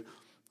same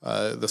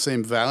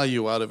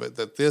value out of it.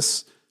 That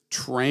this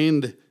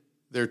trained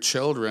their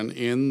children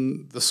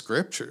in the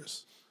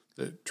scriptures.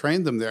 It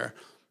trained them there.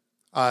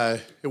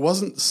 It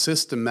wasn't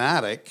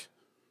systematic.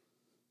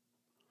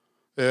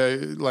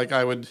 Like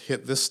I would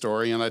hit this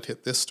story, and I'd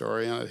hit this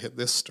story, and I'd hit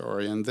this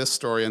story, and this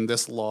story, and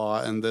this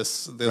law, and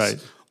this Right.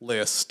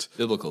 list.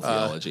 Biblical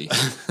theology.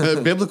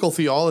 Biblical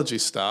theology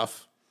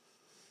stuff.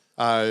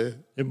 But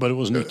it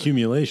was an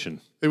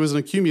accumulation. It was an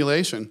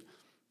accumulation.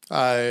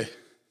 My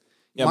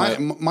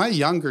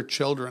younger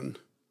children,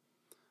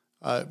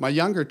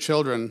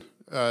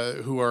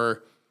 who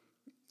are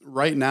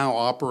right now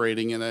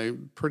operating in a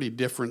pretty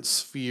different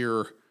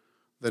sphere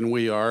than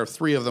we are.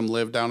 3 of them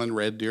live down in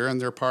Red Deer,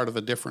 and they're part of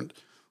a different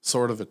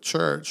sort of a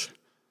church.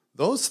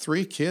 Those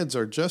 3 kids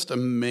are just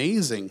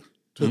amazing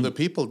to the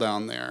people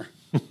down there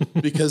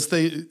because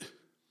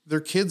they're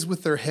kids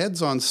with their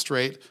heads on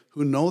straight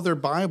who know their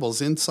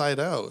Bibles inside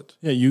out.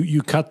 Yeah,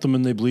 you cut them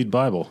and they bleed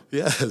Bible.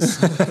 Yes.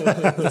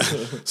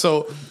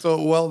 So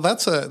well,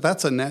 that's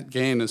a net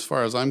gain as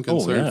far as I'm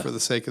concerned for the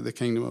sake of the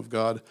kingdom of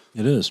God.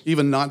 It is.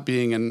 Even not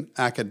being an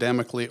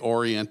academically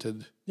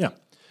oriented. Yeah.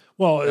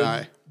 Well,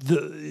 guy.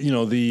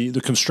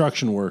 the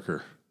construction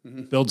worker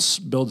builds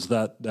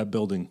that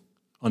building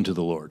unto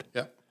the Lord.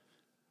 Yeah.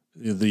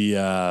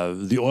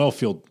 The oil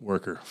field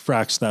worker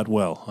fracks that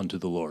well unto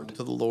the Lord.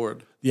 To the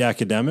Lord. The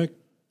academic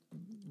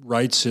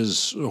writes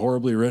his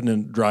horribly written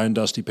and dry and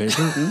dusty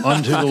paper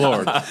unto the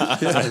Lord.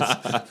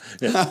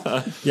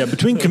 Yeah,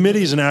 between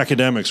committees and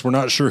academics, we're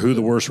not sure who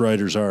the worst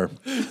writers are.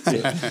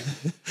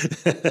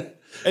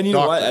 And you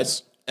know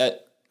what?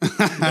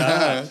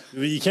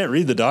 You can't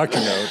read the doctor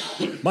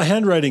note. My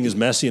handwriting is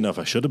messy enough.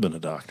 I should have been a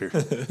doctor.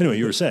 Anyway,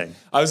 you were saying.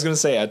 I was going to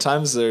say, at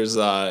times there's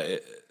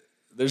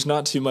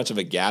not too much of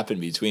a gap in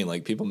between.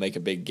 Like, people make a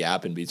big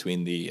gap in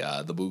between the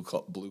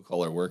blue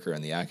collar worker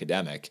and the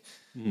academic.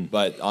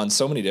 But on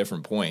so many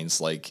different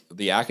points, like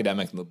the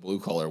academic and the blue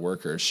collar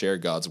worker share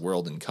God's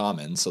world in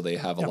common, so they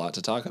have a lot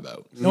to talk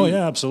about. Oh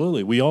yeah,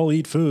 absolutely. We all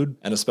eat food,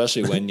 and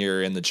especially when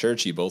you're in the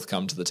church, you both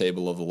come to the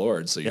table of the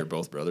Lord, so you're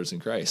both brothers in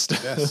Christ.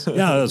 Yes.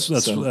 Yeah,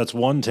 that's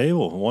one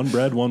table, one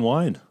bread, one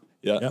wine.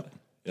 Yeah, Yep.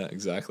 Yeah,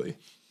 exactly.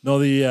 No,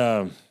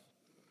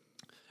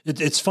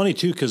 it's funny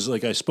too, because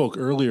like I spoke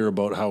earlier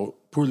about how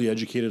poorly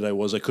educated I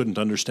was. I couldn't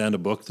understand a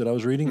book that I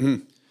was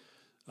reading.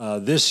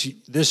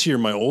 This year,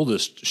 my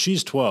oldest,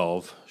 she's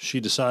 12. She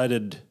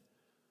decided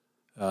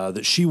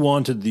that she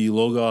wanted the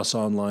Logos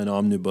Online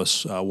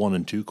Omnibus 1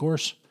 and 2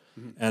 course,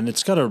 and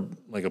it's got a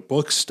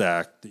book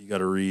stack that you got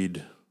to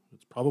read.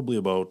 It's probably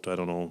about, I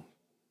don't know,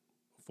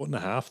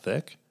 1.5 feet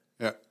thick.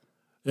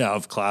 Yeah,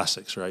 of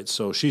classics, right?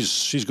 So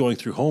she's going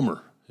through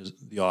Homer,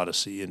 the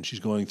Odyssey, and she's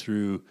going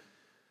through.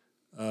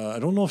 I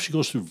don't know if she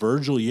goes through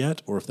Virgil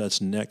yet, or if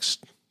that's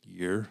next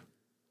year,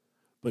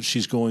 but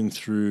she's going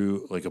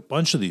through like a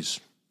bunch of these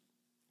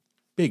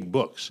big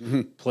books.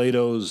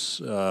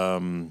 Plato's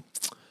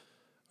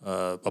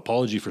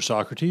Apology for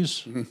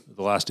Socrates,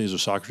 The Last Days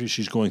of Socrates.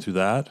 She's going through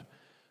that,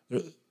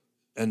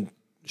 and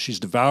she's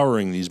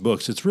devouring these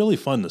books. It's really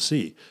fun to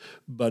see.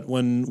 But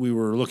when we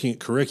were looking at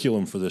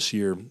curriculum for this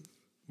year,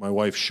 my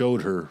wife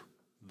showed her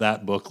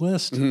that book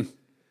list,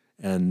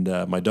 and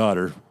my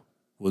daughter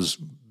was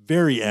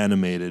very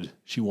animated.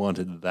 She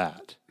wanted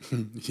that.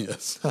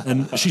 Yes.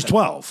 And she's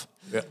 12.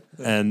 Yeah.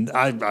 And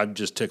I'm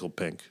just tickled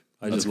pink.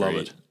 I That's just love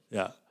great. it.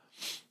 Yeah.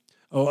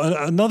 Oh,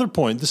 another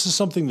point. This is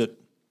something that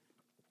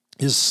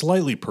is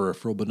slightly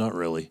peripheral, but not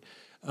really.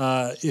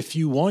 If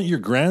you want your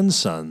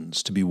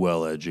grandsons to be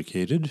well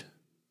educated,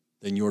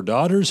 then your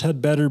daughters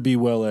had better be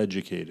well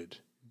educated.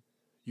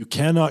 You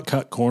cannot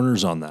cut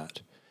corners on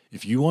that.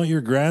 If you want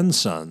your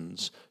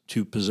grandsons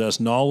to possess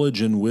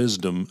knowledge and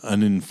wisdom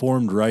and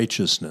informed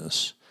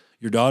righteousness,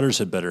 your daughters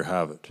had better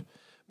have it.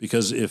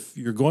 Because if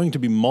you're going to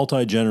be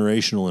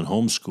multi-generational in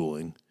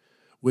homeschooling,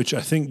 which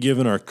I think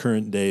given our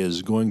current day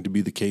is going to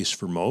be the case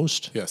for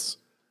most, Yes.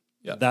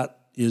 that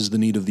is the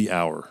need of the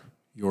hour.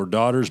 Your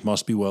daughters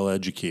must be well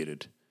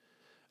educated.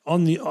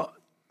 On the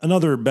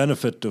another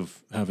benefit of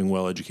having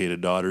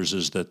well-educated daughters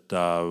is that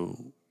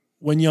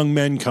when young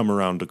men come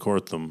around to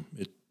court them,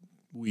 it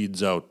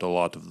weeds out a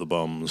lot of the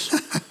bums.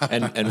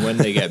 And when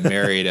they get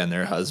married and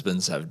their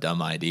husbands have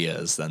dumb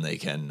ideas, then they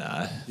can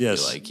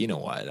Yes. be like, you know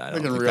what, I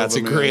don't can think reel that's a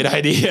them in. great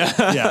idea.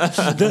 Yeah,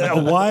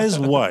 a wise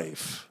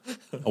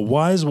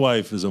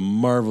wife is a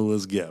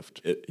marvelous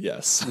gift.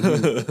 Yes.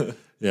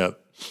 Yeah.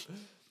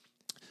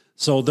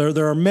 So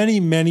there are many,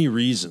 many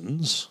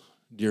reasons,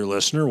 dear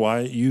listener,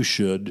 why you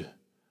should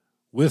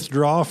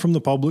withdraw from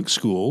the public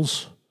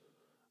schools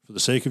for the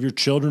sake of your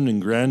children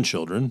and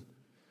grandchildren,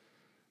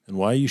 and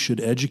why you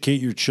should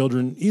educate your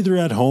children either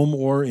at home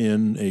or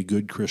in a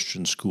good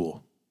Christian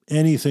school.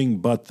 Anything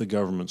but the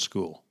government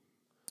school.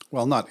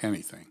 Well, not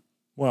anything.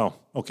 Well,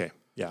 okay.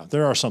 Yeah,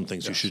 there are some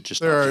things you should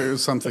just There not do. are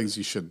some things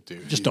you should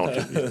do. Just don't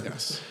do.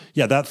 Yes.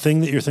 Yeah, that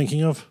thing that you're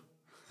thinking of,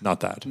 not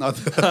that. Not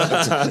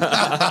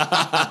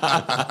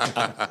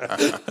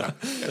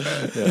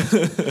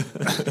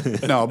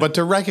No, but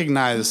to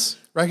recognize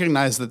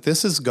that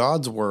this is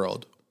God's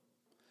world.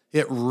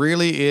 It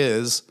really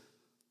is.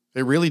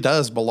 It really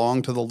does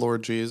belong to the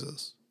Lord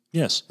Jesus.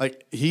 Yes.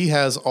 Like, he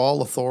has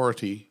all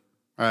authority.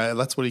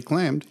 That's what he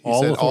claimed. He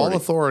All said authority. all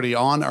authority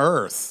on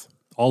earth.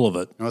 All of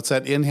it. You know, it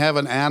said in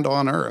heaven and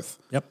on earth.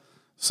 Yep.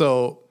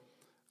 So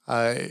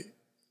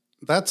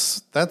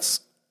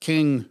that's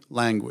king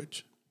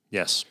language.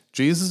 Yes.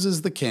 Jesus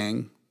is the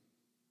king.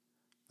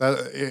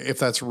 If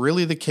that's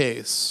really the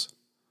case,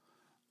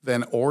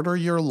 then order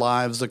your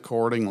lives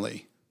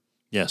accordingly.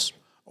 Yes.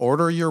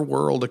 Order your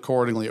world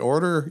accordingly.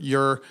 Order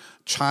your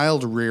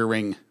child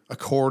rearing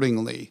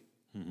accordingly.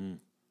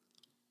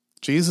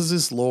 Jesus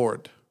is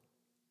Lord.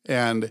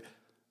 And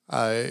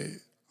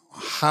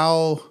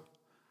how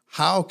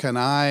can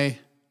I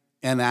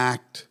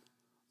enact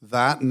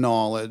that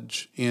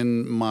knowledge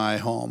in my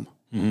home?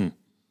 Mm-hmm.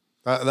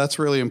 That's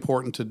really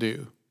important to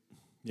do.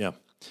 Yeah.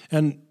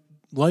 And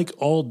like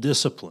all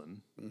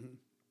discipline,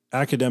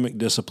 academic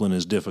discipline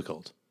is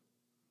difficult.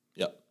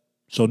 Yep.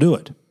 So do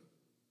it.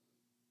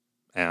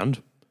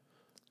 And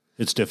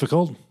it's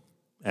difficult,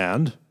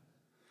 and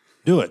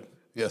do it.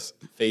 Yes.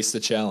 Face the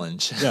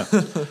challenge. Yeah.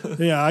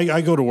 Yeah,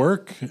 I go to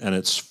work and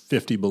it's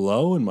 50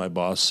 below and my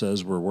boss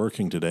says we're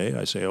working today.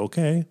 I say,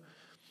 okay,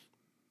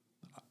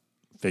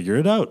 figure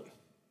it out.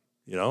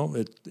 You know,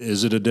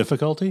 is it a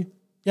difficulty?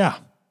 Yeah,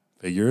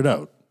 figure it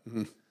out.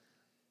 And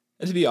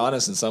to be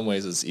honest, in some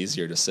ways, it's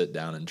easier to sit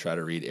down and try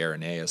to read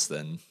Irenaeus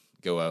than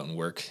go out and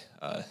work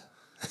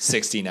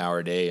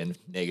 16-hour day in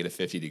negative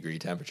 50-degree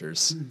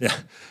temperatures. Yeah.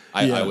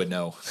 I would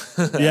know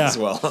Yeah. as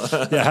well.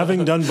 Yeah,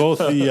 having done both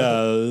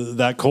the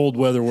that cold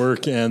weather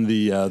work and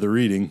the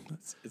reading.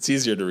 It's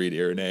easier to read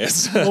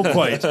Irenaeus. Oh,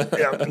 quite.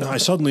 Yeah, I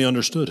suddenly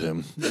understood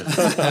him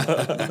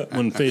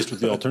when faced with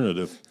the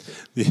alternative.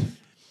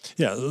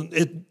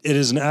 It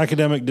is an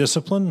academic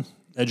discipline,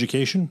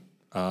 education,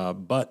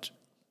 but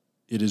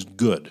it is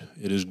good.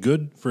 It is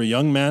good for a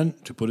young man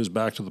to put his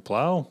back to the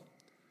plow.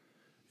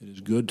 It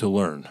is good to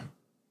learn.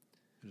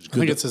 I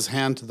think it's his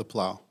hand to the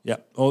plow. Yeah.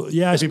 Oh,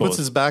 yeah. If he puts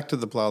his back to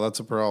the plow, that's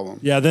a problem.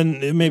 Yeah.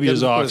 Then it maybe his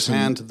Put ox. his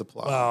hand to the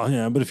plow. Well,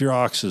 yeah. But if your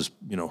ox is,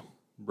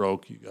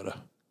 broke, you gotta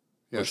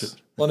Yes. push it.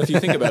 Well, and if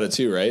you think about it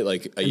too, right?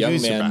 Like a young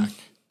use your man, back.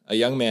 a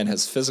young man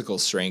has physical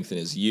strength in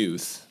his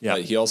youth, Yeah.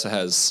 but he also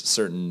has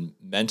certain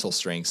mental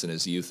strengths in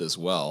his youth as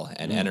well,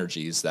 and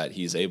energies that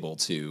he's able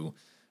to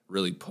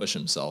really push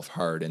himself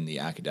hard in the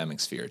academic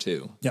sphere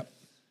too. Yep.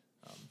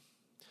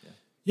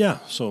 Yeah.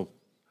 So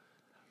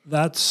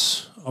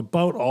that's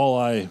about all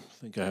I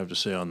think I have to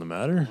say on the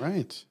matter.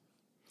 Right.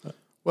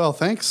 Well,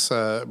 thanks,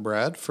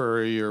 Brad,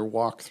 for your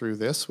walk through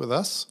this with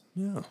us.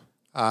 Yeah.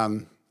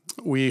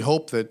 We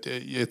hope that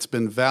it's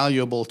been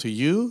valuable to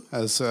you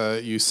as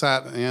you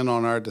sat in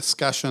on our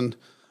discussion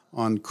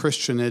on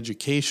Christian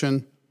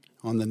education,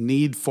 on the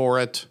need for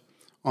it,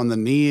 on the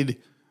need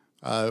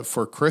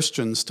for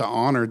Christians to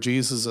honor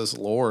Jesus as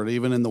Lord,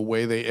 even in the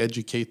way they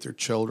educate their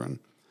children.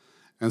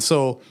 And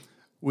so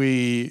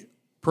we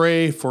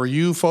pray for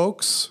you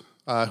folks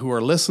who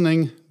are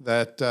listening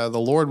that the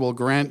Lord will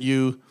grant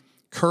you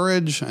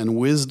courage and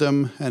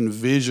wisdom and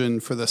vision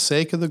for the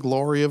sake of the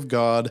glory of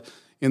God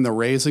in the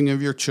raising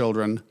of your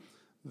children,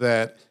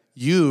 that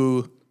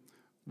you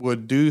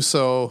would do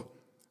so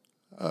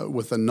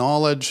with the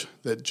knowledge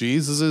that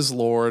Jesus is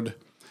Lord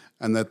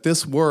and that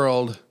this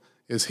world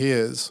is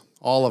His,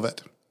 all of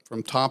it,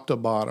 from top to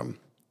bottom.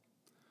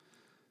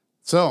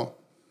 So,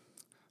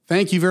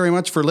 thank you very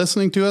much for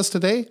listening to us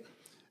today,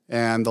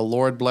 and the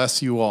Lord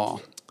bless you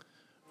all.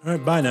 All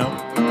right. Bye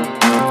now.